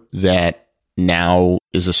together that now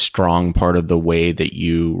is a strong part of the way that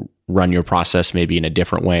you run your process, maybe in a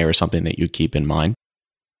different way or something that you keep in mind?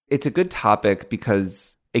 It's a good topic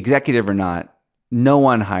because executive or not, no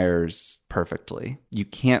one hires perfectly. You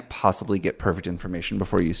can't possibly get perfect information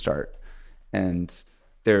before you start. And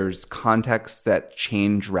there's contexts that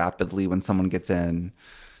change rapidly when someone gets in.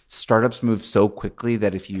 Startups move so quickly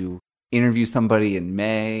that if you interview somebody in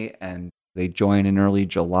May and they join in early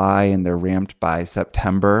July and they're ramped by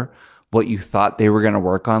September, what you thought they were going to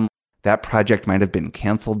work on, that project might have been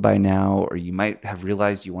canceled by now, or you might have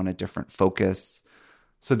realized you want a different focus.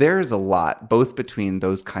 So there is a lot, both between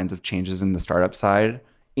those kinds of changes in the startup side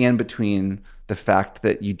and between the fact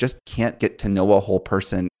that you just can't get to know a whole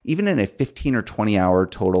person. Even in a 15 or 20 hour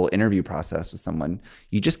total interview process with someone,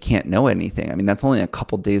 you just can't know anything. I mean, that's only a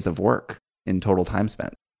couple days of work in total time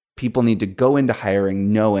spent. People need to go into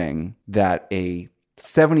hiring knowing that a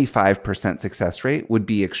 75% success rate would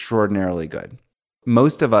be extraordinarily good.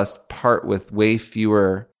 Most of us part with way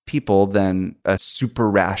fewer people than a super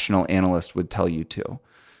rational analyst would tell you to.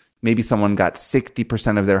 Maybe someone got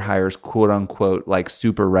 60% of their hires, quote unquote, like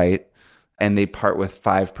super right, and they part with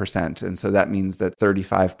 5%. And so that means that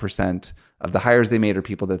 35% of the hires they made are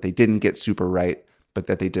people that they didn't get super right, but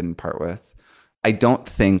that they didn't part with. I don't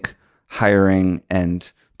think hiring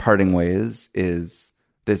and parting ways is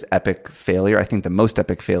this epic failure. I think the most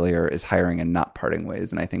epic failure is hiring and not parting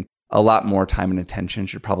ways. And I think a lot more time and attention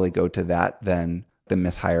should probably go to that than the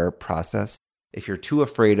mishire process. If you're too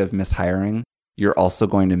afraid of mishiring, you're also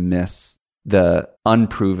going to miss the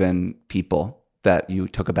unproven people that you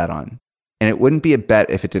took a bet on. And it wouldn't be a bet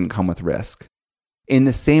if it didn't come with risk. In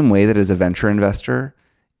the same way that as a venture investor,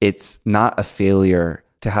 it's not a failure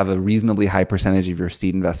to have a reasonably high percentage of your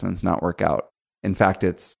seed investments not work out. In fact,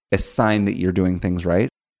 it's a sign that you're doing things right.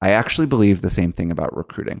 I actually believe the same thing about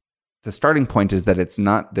recruiting. The starting point is that it's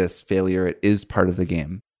not this failure, it is part of the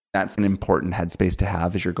game. That's an important headspace to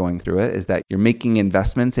have as you're going through it, is that you're making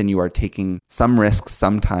investments and you are taking some risks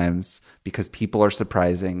sometimes because people are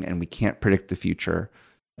surprising and we can't predict the future.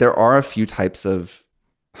 There are a few types of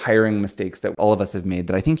hiring mistakes that all of us have made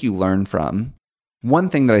that I think you learn from. One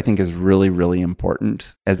thing that I think is really, really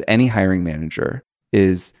important as any hiring manager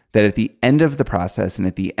is that at the end of the process and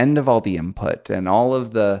at the end of all the input and all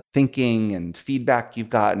of the thinking and feedback you've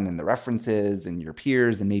gotten and the references and your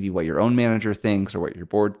peers and maybe what your own manager thinks or what your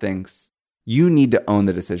board thinks, you need to own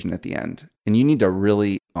the decision at the end, and you need to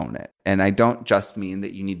really own it. And I don't just mean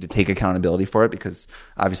that you need to take accountability for it, because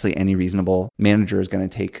obviously any reasonable manager is going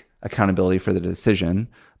to take accountability for the decision,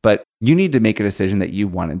 but you need to make a decision that you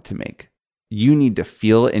wanted to make. You need to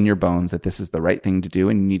feel in your bones that this is the right thing to do,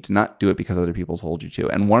 and you need to not do it because other people told you to.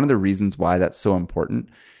 And one of the reasons why that's so important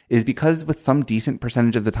is because with some decent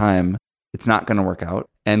percentage of the time, it's not going to work out.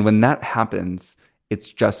 And when that happens,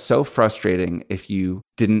 it's just so frustrating if you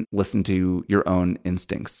didn't listen to your own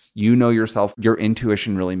instincts. You know yourself, your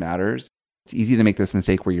intuition really matters. It's easy to make this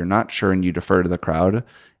mistake where you're not sure and you defer to the crowd.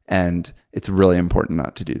 And it's really important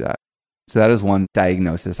not to do that. So that is one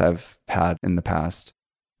diagnosis I've had in the past.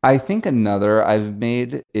 I think another I've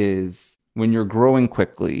made is when you're growing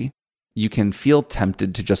quickly, you can feel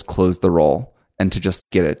tempted to just close the role and to just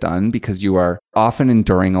get it done because you are often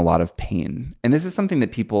enduring a lot of pain. And this is something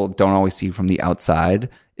that people don't always see from the outside,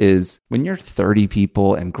 is when you're 30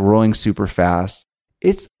 people and growing super fast,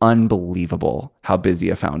 it's unbelievable how busy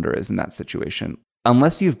a founder is in that situation.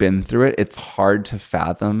 Unless you've been through it, it's hard to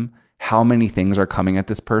fathom how many things are coming at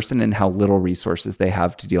this person and how little resources they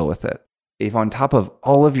have to deal with it. If on top of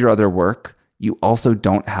all of your other work, you also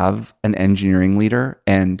don't have an engineering leader,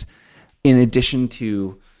 and in addition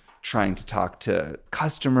to trying to talk to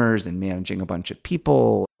customers and managing a bunch of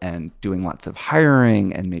people and doing lots of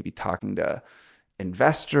hiring and maybe talking to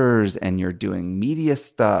investors, and you're doing media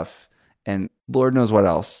stuff and Lord knows what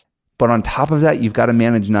else. But on top of that, you've got to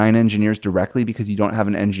manage 9 engineers directly because you don't have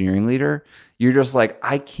an engineering leader. You're just like,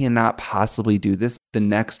 I cannot possibly do this. The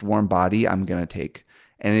next warm body I'm going to take.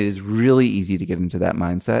 And it is really easy to get into that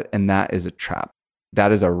mindset. And that is a trap.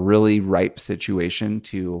 That is a really ripe situation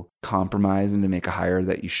to compromise and to make a hire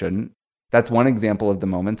that you shouldn't. That's one example of the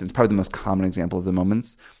moments. It's probably the most common example of the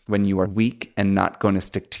moments when you are weak and not going to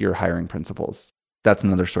stick to your hiring principles. That's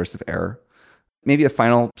another source of error. Maybe a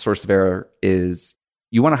final source of error is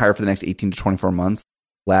you want to hire for the next 18 to 24 months.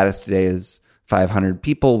 Lattice today is 500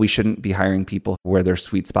 people. We shouldn't be hiring people where their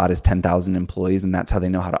sweet spot is 10,000 employees and that's how they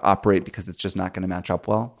know how to operate, because it's just not going to match up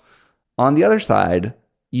well. On the other side,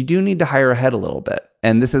 you do need to hire ahead a little bit.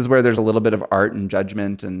 And this is where there's a little bit of art and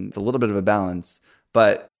judgment and it's a little bit of a balance.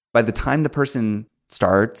 But by the time the person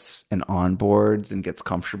starts and onboards and gets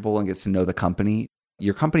comfortable and gets to know the company,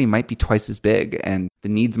 your company might be twice as big and the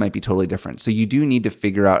needs might be totally different. So you do need to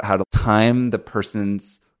figure out how to time the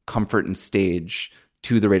person's comfort and stage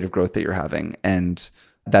to the rate of growth that you're having. And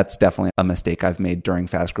that's definitely a mistake I've made during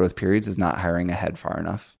fast growth periods, is not hiring ahead far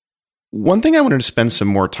enough. One thing I wanted to spend some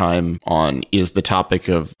more time on is the topic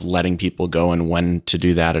of letting people go and when to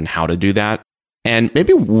do that and how to do that. And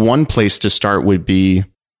maybe one place to start would be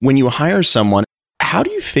when you hire someone, how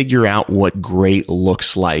do you figure out what great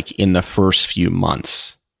looks like in the first few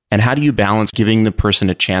months? And how do you balance giving the person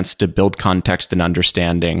a chance to build context and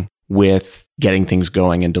understanding with getting things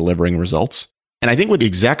going and delivering results? And I think with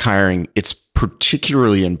exec hiring, it's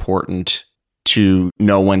particularly important to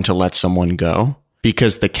know when to let someone go,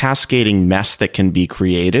 because the cascading mess that can be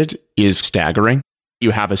created is staggering.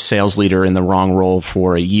 You have a sales leader in the wrong role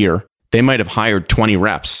for a year. They might have hired 20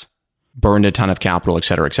 reps, burned a ton of capital, et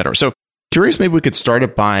cetera, et cetera. So curious, maybe we could start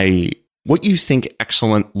it by what you think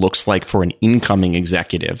excellent looks like for an incoming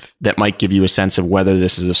executive that might give you a sense of whether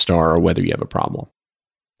this is a star or whether you have a problem.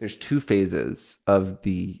 There's 2 phases of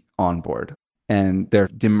the onboard, and they're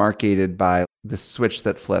demarcated by the switch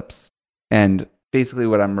that flips. And basically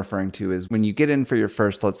what I'm referring to is when you get in for your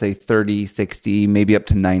first, let's say 30, 60, maybe up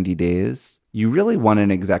to 90 days, you really want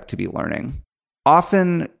an exec to be learning.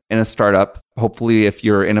 Often in a startup, hopefully if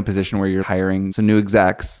you're in a position where you're hiring some new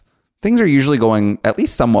execs, things are usually going at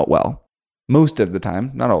least somewhat well. Most of the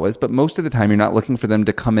time, not always, but most of the time, you're not looking for them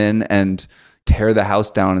to come in and tear the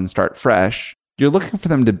house down and start fresh. You're looking for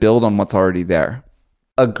them to build on what's already there.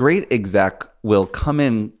 A great exec will come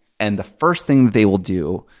in and the first thing that they will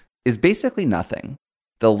do is basically nothing.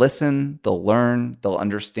 They'll listen, they'll learn, they'll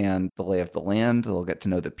understand the lay of the land, they'll get to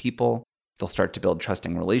know the people, they'll start to build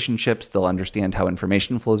trusting relationships, they'll understand how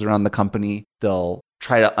information flows around the company, they'll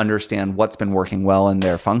try to understand what's been working well in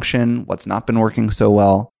their function, what's not been working so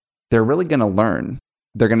well. They're really going to learn.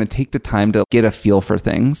 They're going to take the time to get a feel for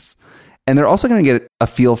things. And they're also going to get a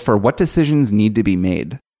feel for what decisions need to be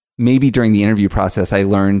made. Maybe during the interview process, I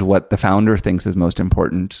learned what the founder thinks is most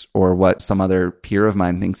important or what some other peer of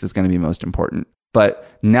mine thinks is going to be most important. But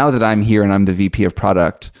now that I'm here and I'm the VP of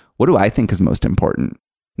product, what do I think is most important?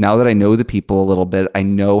 Now that I know the people a little bit, I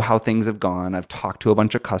know how things have gone. I've talked to a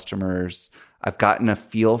bunch of customers. I've gotten a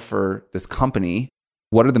feel for this company.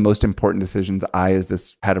 What are the most important decisions I, as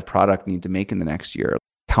this head of product, need to make in the next year?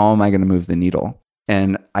 How am I going to move the needle?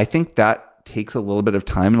 And I think that takes a little bit of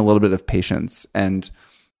time and a little bit of patience. And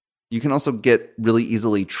You can also get really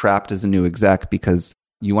easily trapped as a new exec because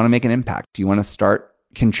you want to make an impact. You want to start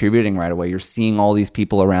contributing right away. You're seeing all these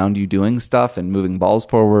people around you doing stuff and moving balls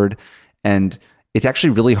forward. And it's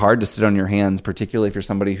actually really hard to sit on your hands, particularly if you're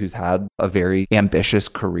somebody who's had a very ambitious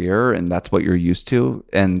career and that's what you're used to.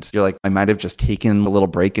 And you're like, I might have just taken a little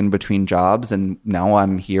break in between jobs and now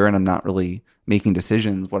I'm here and I'm not really making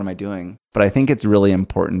decisions. What am I doing? But I think it's really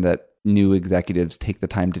important that new executives take the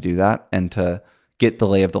time to do that and to get the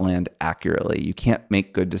lay of the land accurately. You can't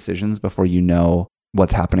make good decisions before you know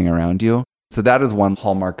what's happening around you. So that is one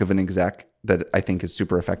hallmark of an exec that I think is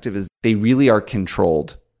super effective, is they really are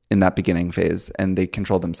controlled in that beginning phase, and they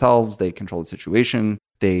control themselves, they control the situation,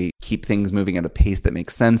 they keep things moving at a pace that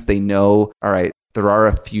makes sense. They know, all right, there are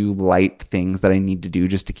a few light things that I need to do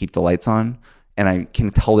just to keep the lights on, and I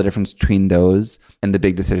can tell the difference between those and the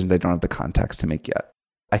big decisions I don't have the context to make yet.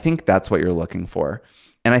 I think that's what you're looking for.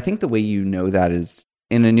 And I think the way you know that is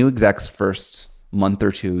in a new exec's first month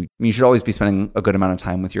or two, you should always be spending a good amount of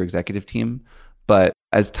time with your executive team. But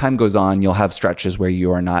as time goes on, you'll have stretches where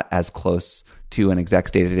you are not as close to an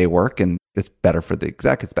exec's day-to-day work, and it's better for the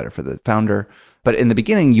exec, it's better for the founder. But in the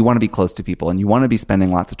beginning, you want to be close to people and you want to be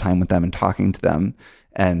spending lots of time with them and talking to them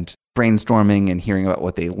and brainstorming and hearing about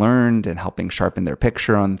what they learned and helping sharpen their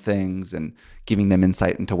picture on things and giving them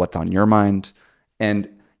insight into what's on your mind. And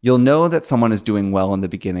you'll know that someone is doing well in the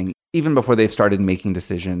beginning, even before they've started making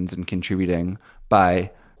decisions and contributing, by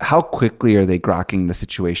how quickly are they grokking the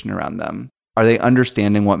situation around them. Are they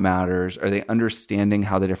understanding what matters? Are they understanding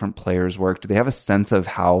how the different players work? Do they have a sense of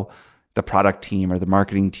how the product team or the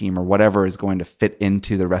marketing team or whatever is going to fit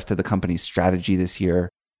into the rest of the company's strategy this year?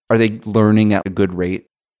 Are they learning at a good rate?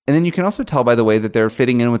 And then you can also tell by the way that they're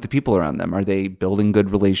fitting in with the people around them. Are they building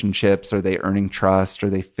good relationships? Are they earning trust? Are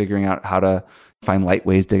they figuring out how to find light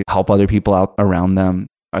ways to help other people out around them?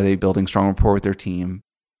 Are they building strong rapport with their team?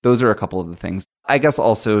 Those are a couple of the things. I guess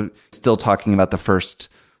also still talking about the first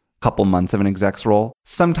couple months of an exec's role,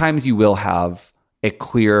 sometimes you will have a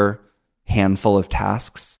clear handful of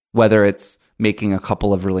tasks, whether it's making a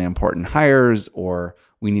couple of really important hires or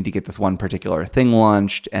we need to get this one particular thing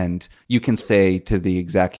launched. And you can say to the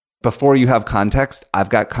exec, before you have context, I've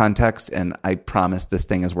got context and I promise this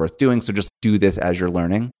thing is worth doing. So just do this as you're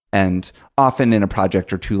learning. And often in a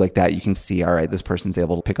project or two like that, you can see, all right, this person's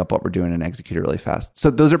able to pick up what we're doing and execute it really fast.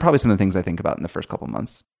 So those are probably some of the things I think about in the first couple of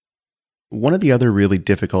months. One of the other really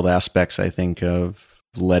difficult aspects, I think, of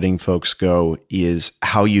letting folks go is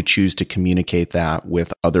how you choose to communicate that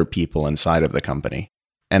with other people inside of the company.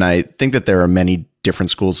 And I think that there are many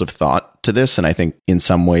different schools of thought to this. And I think in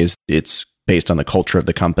some ways it's based on the culture of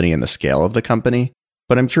the company and the scale of the company.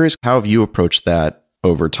 But I'm curious, how have you approached that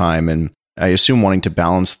over time? And I assume wanting to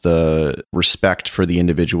balance the respect for the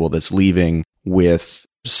individual that's leaving with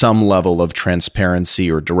some level of transparency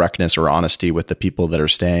or directness or honesty with the people that are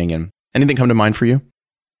staying. And anything come to mind for you?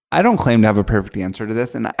 I don't claim to have a perfect answer to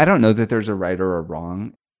this, and I don't know that there's a right or a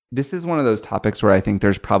wrong. This is one of those topics where I think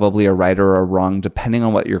there's probably a right or a wrong depending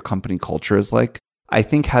on what your company culture is like. I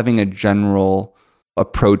think having a general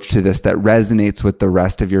approach to this that resonates with the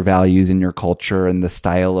rest of your values and your culture and the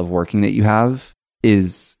style of working that you have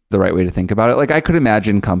is the right way to think about it. Like, I could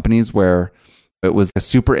imagine companies where it was a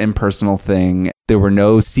super impersonal thing. There were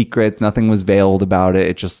no secrets. Nothing was veiled about it.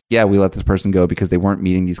 It just, we let this person go because they weren't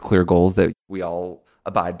meeting these clear goals that we all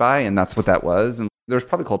abide by. And that's what that was. And there's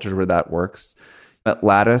probably cultures where that works. At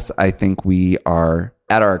Lattice, I think we are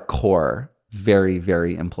at our core very,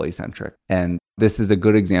 very employee centric. And this is a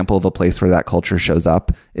good example of a place where that culture shows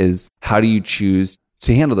up, is how do you choose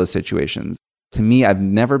to handle those situations? To me, I've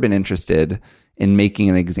never been interested in making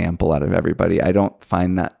an example out of everybody. I don't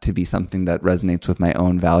find that to be something that resonates with my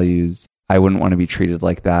own values. I wouldn't want to be treated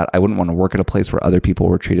like that. I wouldn't want to work at a place where other people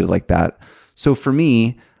were treated like that. So for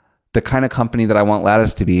me, the kind of company that I want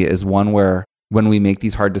Lattice to be is one where when we make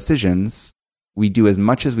these hard decisions, we do as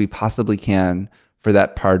much as we possibly can for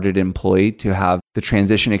that parted employee to have the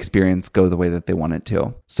transition experience go the way that they want it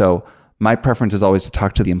to. So my preference is always to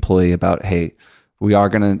talk to the employee about, hey, we are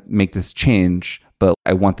going to make this change, but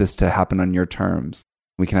I want this to happen on your terms.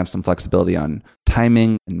 We can have some flexibility on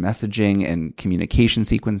timing and messaging and communication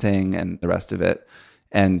sequencing and the rest of it.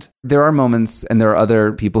 And there are moments, and there are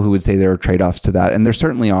other people who would say there are trade-offs to that. And there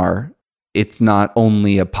certainly are. It's not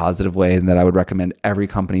only a positive way and that I would recommend every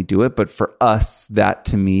company do it, but for us, that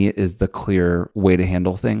to me is the clear way to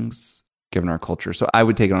handle things given our culture. So I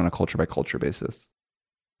would take it on a culture by culture basis.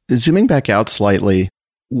 Zooming back out slightly,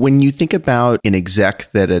 when you think about an exec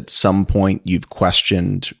that at some point you've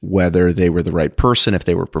questioned whether they were the right person, if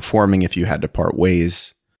they were performing, if you had to part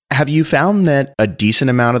ways, have you found that a decent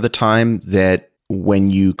amount of the time that when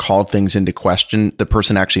you called things into question, the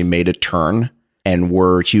person actually made a turn and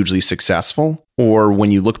were hugely successful? Or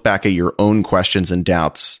when you look back at your own questions and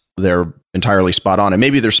doubts, they're entirely spot on? And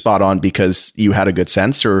maybe they're spot on because you had a good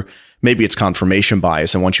sense, or maybe it's confirmation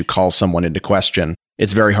bias. And once you call someone into question,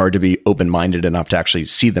 it's very hard to be open-minded enough to actually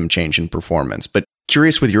see them change in performance. But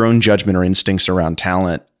curious, with your own judgment or instincts around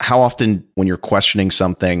talent, how often when you're questioning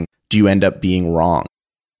something, do you end up being wrong?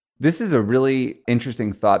 This is a really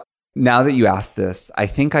interesting thought. Now that you asked this, I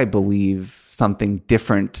think I believe something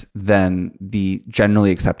different than the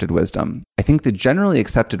generally accepted wisdom. I think the generally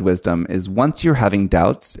accepted wisdom is once you're having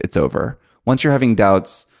doubts, it's over. Once you're having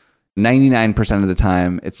doubts, 99% of the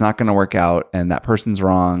time, it's not going to work out and that person's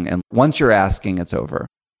wrong. And once you're asking, it's over.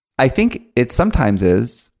 I think it sometimes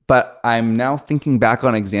is, but I'm now thinking back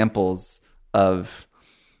on examples of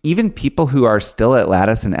even people who are still at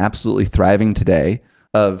Lattice and absolutely thriving today,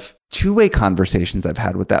 of two-way conversations I've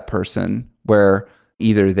had with that person where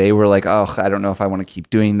either they were like, oh, I don't know if I want to keep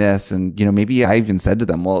doing this. And, maybe I even said to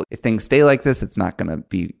them, well, if things stay like this, it's not going to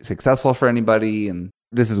be successful for anybody. And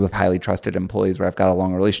this is with highly trusted employees where I've got a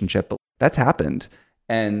long relationship, but that's happened.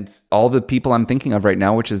 And all the people I'm thinking of right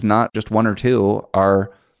now, which is not just one or two,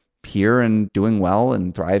 are here and doing well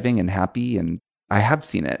and thriving and happy. And I have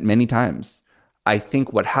seen it many times. I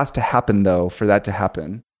think what has to happen, though, for that to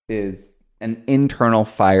happen is an internal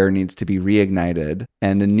fire needs to be reignited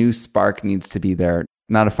and a new spark needs to be there.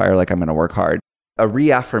 Not a fire like I'm going to work hard, a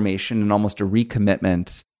reaffirmation and almost a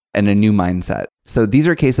recommitment and a new mindset. So these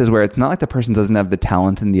are cases where it's not like the person doesn't have the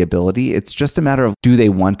talent and the ability. It's just a matter of, do they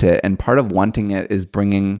want it? And part of wanting it is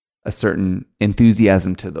bringing a certain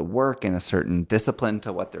enthusiasm to the work and a certain discipline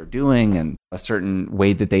to what they're doing and a certain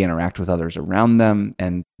way that they interact with others around them.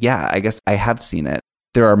 And yeah, I guess I have seen it.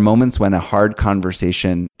 There are moments when a hard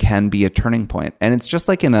conversation can be a turning point. And it's just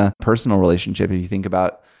like in a personal relationship. If you think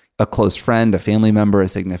about a close friend, a family member, a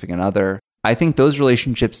significant other, I think those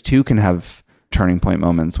relationships too can have turning point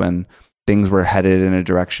moments when things were headed in a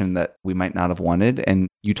direction that we might not have wanted. And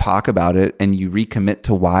you talk about it and you recommit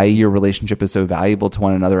to why your relationship is so valuable to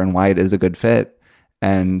one another and why it is a good fit.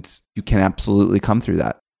 And you can absolutely come through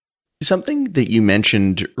that. Something that you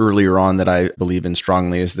mentioned earlier on that I believe in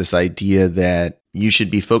strongly is this idea that you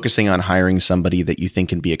should be focusing on hiring somebody that you think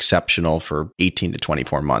can be exceptional for 18 to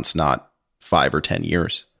 24 months, not 5 or 10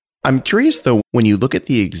 years. I'm curious, though, when you look at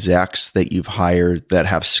the execs that you've hired that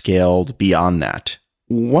have scaled beyond that,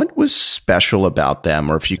 what was special about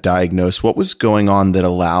them? Or if you diagnose what was going on that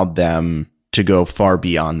allowed them to go far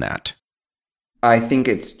beyond that? I think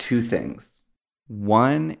it's two things.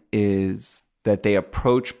 One is that they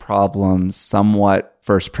approach problems somewhat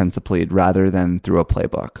first principled rather than through a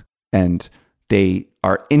playbook. And they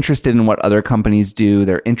are interested in what other companies do.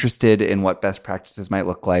 They're interested in what best practices might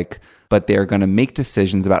look like, but they're going to make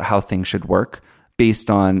decisions about how things should work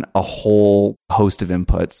based on a whole host of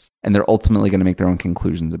inputs. And they're ultimately going to make their own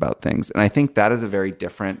conclusions about things. And I think that is a very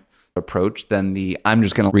different approach than the, I'm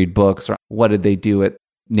just going to read books, or what did they do at,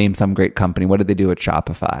 name some great company, what did they do at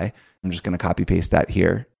Shopify? I'm just going to copy paste that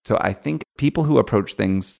here. So I think people who approach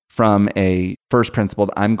things from a first principled,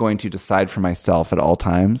 I'm going to decide for myself at all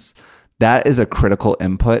times, that is a critical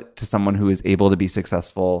input to someone who is able to be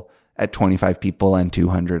successful at 25 people and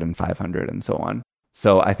 200 and 500 and so on.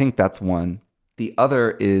 So I think that's one. The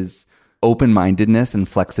other is open-mindedness and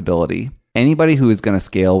flexibility. Anybody who is going to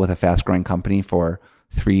scale with a fast-growing company for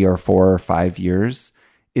 3 or 4 or 5 years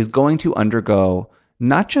is going to undergo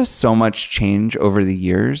not just so much change over the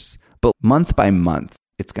years, but month by month,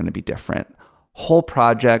 it's going to be different. Whole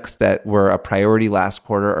projects that were a priority last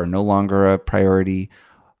quarter are no longer a priority.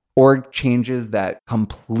 Org changes that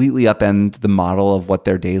completely upend the model of what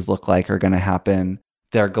their days look like are going to happen.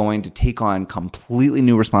 They're going to take on completely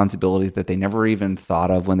new responsibilities that they never even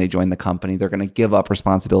thought of when they joined the company. They're going to give up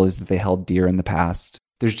responsibilities that they held dear in the past.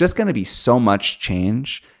 There's just going to be so much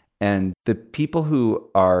change. And the people who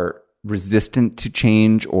are resistant to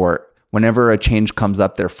change, or whenever a change comes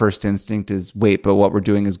up, their first instinct is, wait, but what we're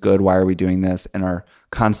doing is good. Why are we doing this? And are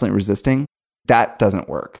constantly resisting. That doesn't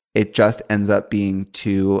work. It just ends up being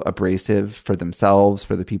too abrasive for themselves,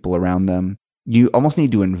 for the people around them. You almost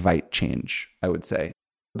need to invite change, I would say.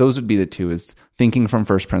 Those would be the two, is thinking from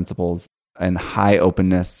first principles and high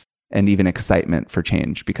openness and even excitement for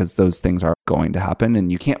change, because those things are going to happen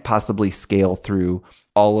and you can't possibly scale through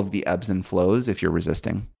all of the ebbs and flows if you're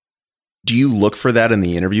resisting. Do you look for that in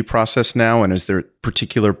the interview process now? And is there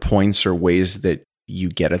particular points or ways that you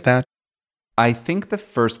get at that? I think the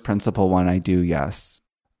first principle one I do, yes.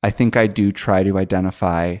 I think I do try to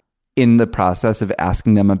identify in the process of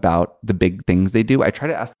asking them about the big things they do. I try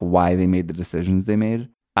to ask why they made the decisions they made.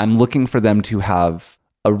 I'm looking for them to have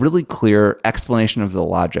a really clear explanation of the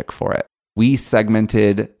logic for it. We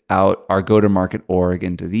segmented out our go-to-market org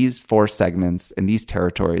into these 4 segments and these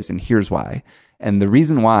territories, and here's why. And the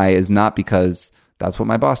reason why is not because that's what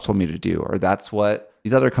my boss told me to do, or that's what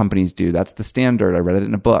these other companies do. That's the standard. I read it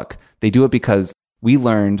in a book. They do it because we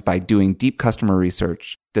learned by doing deep customer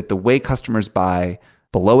research that the way customers buy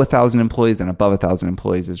below 1,000 employees and above 1,000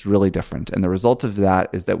 employees is really different. And the result of that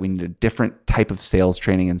is that we need a different type of sales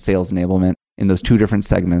training and sales enablement in those 2 different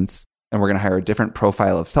segments. And we're going to hire a different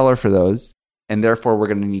profile of seller for those. And therefore, we're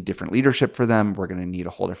going to need different leadership for them. We're going to need a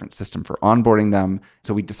whole different system for onboarding them.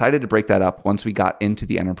 So we decided to break that up once we got into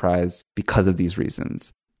the enterprise because of these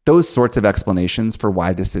reasons. Those sorts of explanations for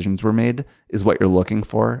why decisions were made is what you're looking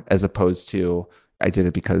for, as opposed to, I did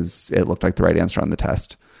it because it looked like the right answer on the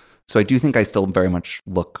test. So I do think I still very much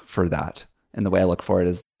look for that. And the way I look for it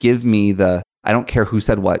is give me I don't care who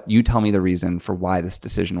said what, you tell me the reason for why this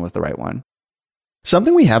decision was the right one.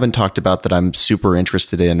 Something we haven't talked about that I'm super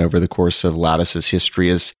interested in over the course of Lattice's history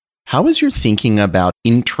is, how is your thinking about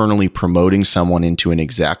internally promoting someone into an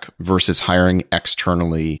exec versus hiring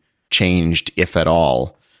externally changed, if at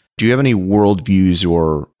all? Do you have any worldviews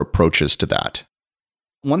or approaches to that?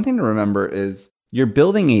 One thing to remember is you're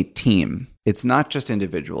building a team. It's not just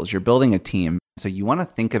individuals. You're building a team. So you want to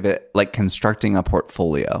think of it like constructing a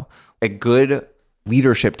portfolio. A good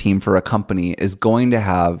leadership team for a company is going to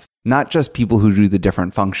have not just people who do the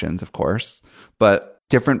different functions, of course, but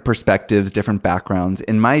different perspectives, different backgrounds.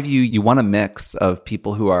 In my view, you want a mix of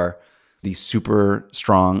people who are these super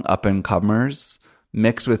strong up-and-comers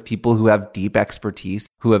mixed with people who have deep expertise,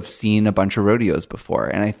 who have seen a bunch of rodeos before.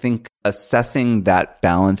 And I think assessing that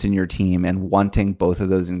balance in your team and wanting both of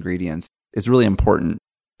those ingredients is really important.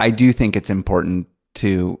 I do think it's important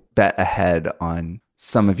to bet ahead on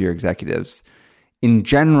some of your executives. In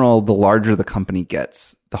general, the larger the company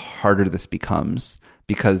gets, the harder this becomes,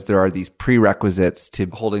 because there are these prerequisites to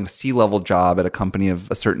holding a C-level job at a company of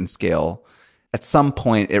a certain scale. At some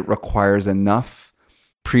point, it requires enough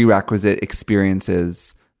prerequisite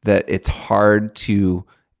experiences that it's hard to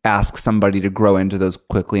ask somebody to grow into those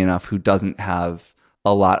quickly enough who doesn't have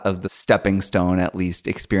a lot of the stepping stone, at least,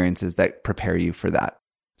 experiences that prepare you for that.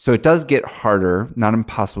 So it does get harder, not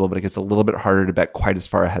impossible, but it gets a little bit harder to bet quite as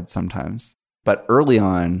far ahead sometimes. But early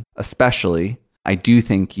on, especially, I do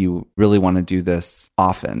think you really want to do this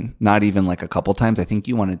often, not even like a couple times. I think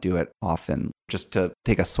you want to do it often just to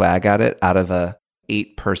take a swag at it out of a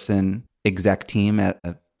 8-person exec team at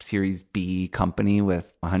a Series B company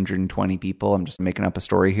with 120 people. I'm just making up a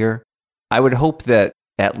story here. I would hope that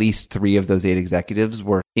at least 3 of those 8 executives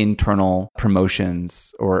were internal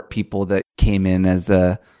promotions or people that came in as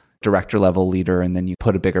a director level leader and then you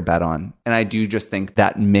put a bigger bet on. And I do just think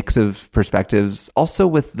that mix of perspectives, also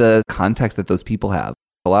with the context that those people have.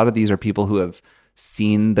 A lot of these are people who have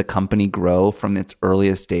seen the company grow from its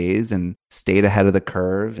earliest days and stayed ahead of the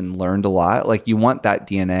curve and learned a lot. Like, you want that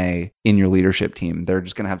DNA in your leadership team. They're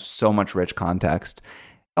just going to have so much rich context.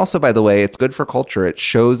 Also, by the way, it's good for culture. It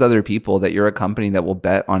shows other people that you're a company that will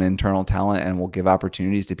bet on internal talent and will give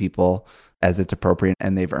opportunities to people as it's appropriate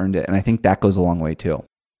and they've earned it. And I think that goes a long way too.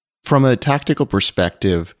 From a tactical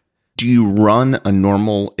perspective, do you run a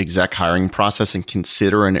normal exec hiring process and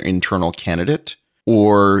consider an internal candidate?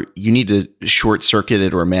 Or you need to short circuit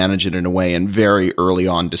it or manage it in a way and very early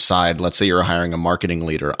on decide, let's say you're hiring a marketing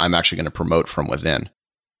leader, I'm actually going to promote from within?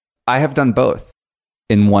 I have done both.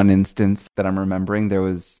 In one instance that I'm remembering, there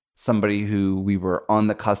was somebody who we were on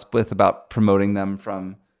the cusp with about promoting them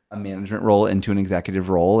from a management role into an executive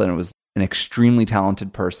role. And it was an extremely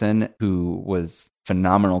talented person who was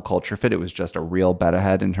phenomenal culture fit. It was just a real bet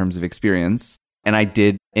ahead in terms of experience. And I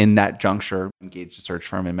did, in that juncture, engage a search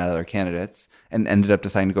firm and met other candidates and ended up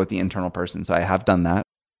deciding to go with the internal person. So I have done that.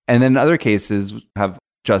 And then in other cases, have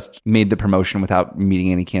just made the promotion without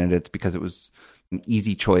meeting any candidates because it was an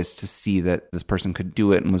easy choice to see that this person could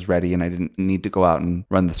do it and was ready. And I didn't need to go out and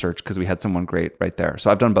run the search because we had someone great right there. So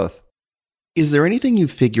I've done both. Is there anything you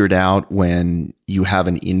figured out when you have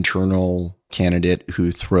an internal candidate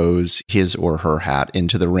who throws his or her hat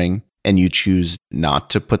into the ring and you choose not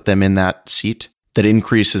to put them in that seat that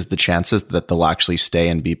increases the chances that they'll actually stay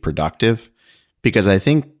and be productive? Because I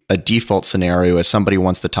think a default scenario is somebody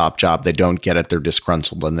wants the top job, they don't get it, they're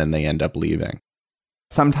disgruntled, and then they end up leaving.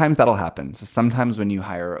 Sometimes that'll happen. So sometimes when you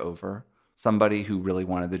hire over somebody who really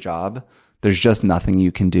wanted the job, there's just nothing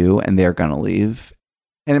you can do and they're going to leave.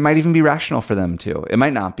 And it might even be rational for them too. It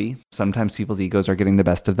might not be. Sometimes people's egos are getting the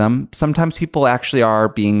best of them. Sometimes people actually are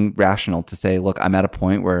being rational to say, look, I'm at a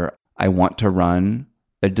point where I want to run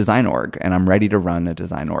a design org and I'm ready to run a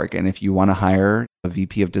design org. And if you want to hire a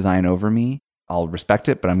VP of design over me, I'll respect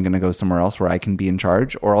it, but I'm going to go somewhere else where I can be in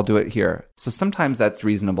charge, or I'll do it here. So sometimes that's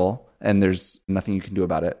reasonable and there's nothing you can do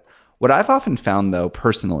about it. What I've often found though,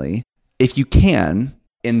 personally, if you can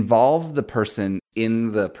involve the person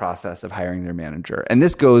in the process of hiring their manager, and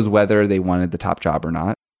this goes whether they wanted the top job or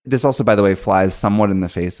not. This also, by the way, flies somewhat in the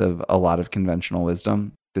face of a lot of conventional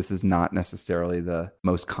wisdom. This is not necessarily the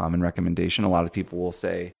most common recommendation. A lot of people will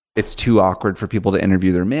say it's too awkward for people to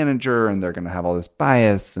interview their manager and they're going to have all this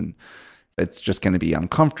bias and it's just going to be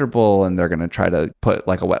uncomfortable and they're going to try to put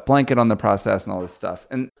like a wet blanket on the process and all this stuff.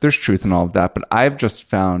 And there's truth in all of that. But I've just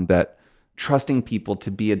found that trusting people to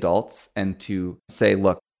be adults and to say,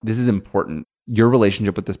 look, this is important. Your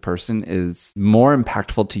relationship with this person is more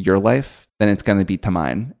impactful to your life than it's going to be to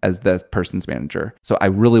mine as the person's manager. So I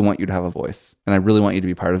really want you to have a voice and I really want you to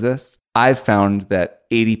be part of this. I've found that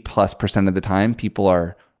 80+% of the time, people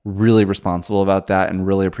are really responsible about that and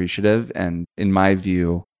really appreciative. And in my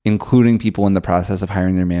view, including people in the process of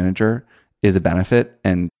hiring their manager is a benefit.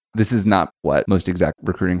 And this is not what most exec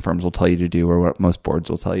recruiting firms will tell you to do or what most boards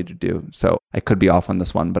will tell you to do. So I could be off on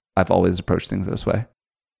this one, but I've always approached things this way.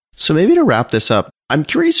 So maybe to wrap this up, I'm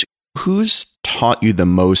curious, who's taught you the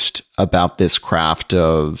most about this craft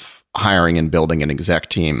of hiring and building an exec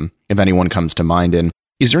team, if anyone comes to mind? And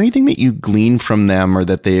is there anything that you glean from them or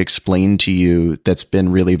that they explain to you that's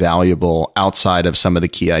been really valuable outside of some of the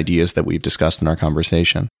key ideas that we've discussed in our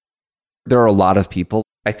conversation? There are a lot of people.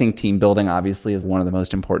 I think team building obviously is one of the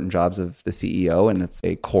most important jobs of the CEO, and it's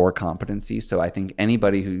a core competency. So I think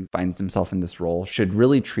anybody who finds himself in this role should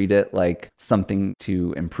really treat it like something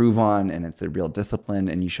to improve on, and it's a real discipline,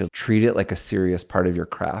 and you should treat it like a serious part of your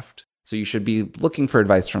craft. So you should be looking for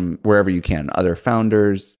advice from wherever you can, other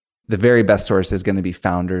founders. The very best source is going to be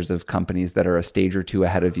founders of companies that are a stage or two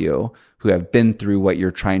ahead of you, who have been through what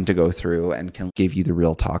you're trying to go through and can give you the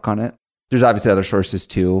real talk on it. There's obviously other sources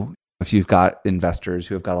too. If you've got investors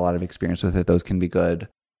who have got a lot of experience with it, those can be good.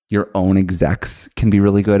 Your own execs can be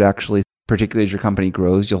really good, actually. Particularly as your company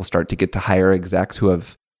grows, you'll start to get to hire execs who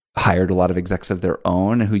have hired a lot of execs of their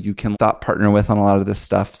own, who you can thought partner with on a lot of this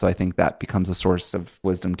stuff. So I think that becomes a source of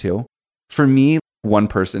wisdom too. For me, one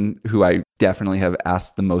person who I definitely have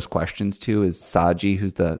asked the most questions to is Saji,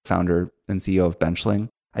 who's the founder and CEO of Benchling.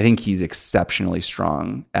 I think he's exceptionally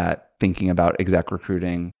strong at thinking about exec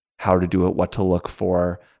recruiting, how to do it, what to look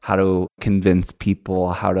for, how to convince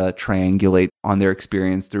people, how to triangulate on their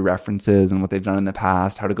experience through references and what they've done in the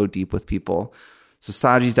past, how to go deep with people. So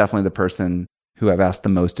Saji's definitely the person who I've asked the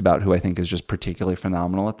most about, who I think is just particularly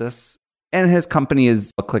phenomenal at this. And his company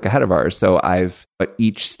is a click ahead of ours. So I've at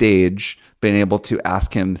each stage been able to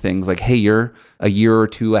ask him things like, hey, you're a year or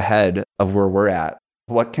two ahead of where we're at.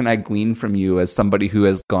 What can I glean from you as somebody who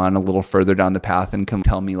has gone a little further down the path and can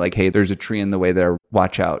tell me like, hey, there's a tree in the way there,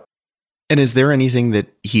 watch out. And is there anything that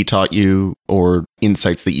he taught you or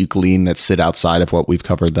insights that you glean that sit outside of what we've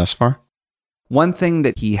covered thus far? One thing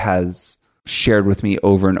that he has shared with me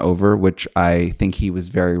over and over, which I think he was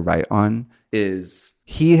very right on, is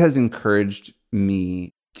he has encouraged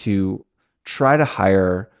me to try to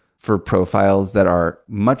hire for profiles that are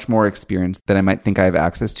much more experienced than I might think I have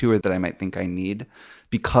access to or that I might think I need,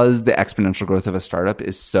 because the exponential growth of a startup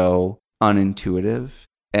is so unintuitive.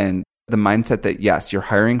 And the mindset that, yes, you're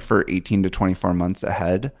hiring for 18 to 24 months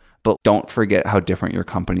ahead, but don't forget how different your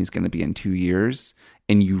company is going to be in 2 years.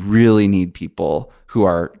 And you really need people who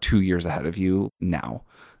are 2 years ahead of you now.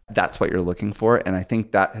 That's what you're looking for. And I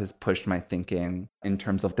think that has pushed my thinking in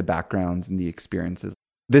terms of the backgrounds and the experiences.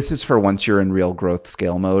 This is for once you're in real growth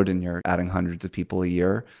scale mode and you're adding hundreds of people a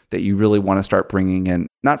year, that you really want to start bringing in,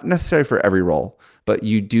 not necessarily for every role, but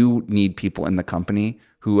you do need people in the company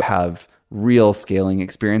who have real scaling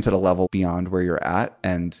experience at a level beyond where you're at.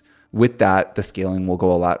 And with that, the scaling will go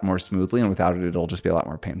a lot more smoothly, and without it, it'll just be a lot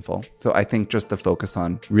more painful. So I think just the focus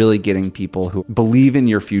on really getting people who believe in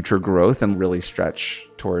your future growth and really stretch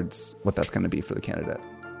towards what that's going to be for the candidate.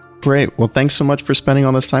 Great. Well, thanks so much for spending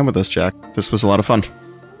all this time with us, Jack. This was a lot of fun.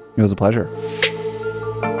 It was a pleasure.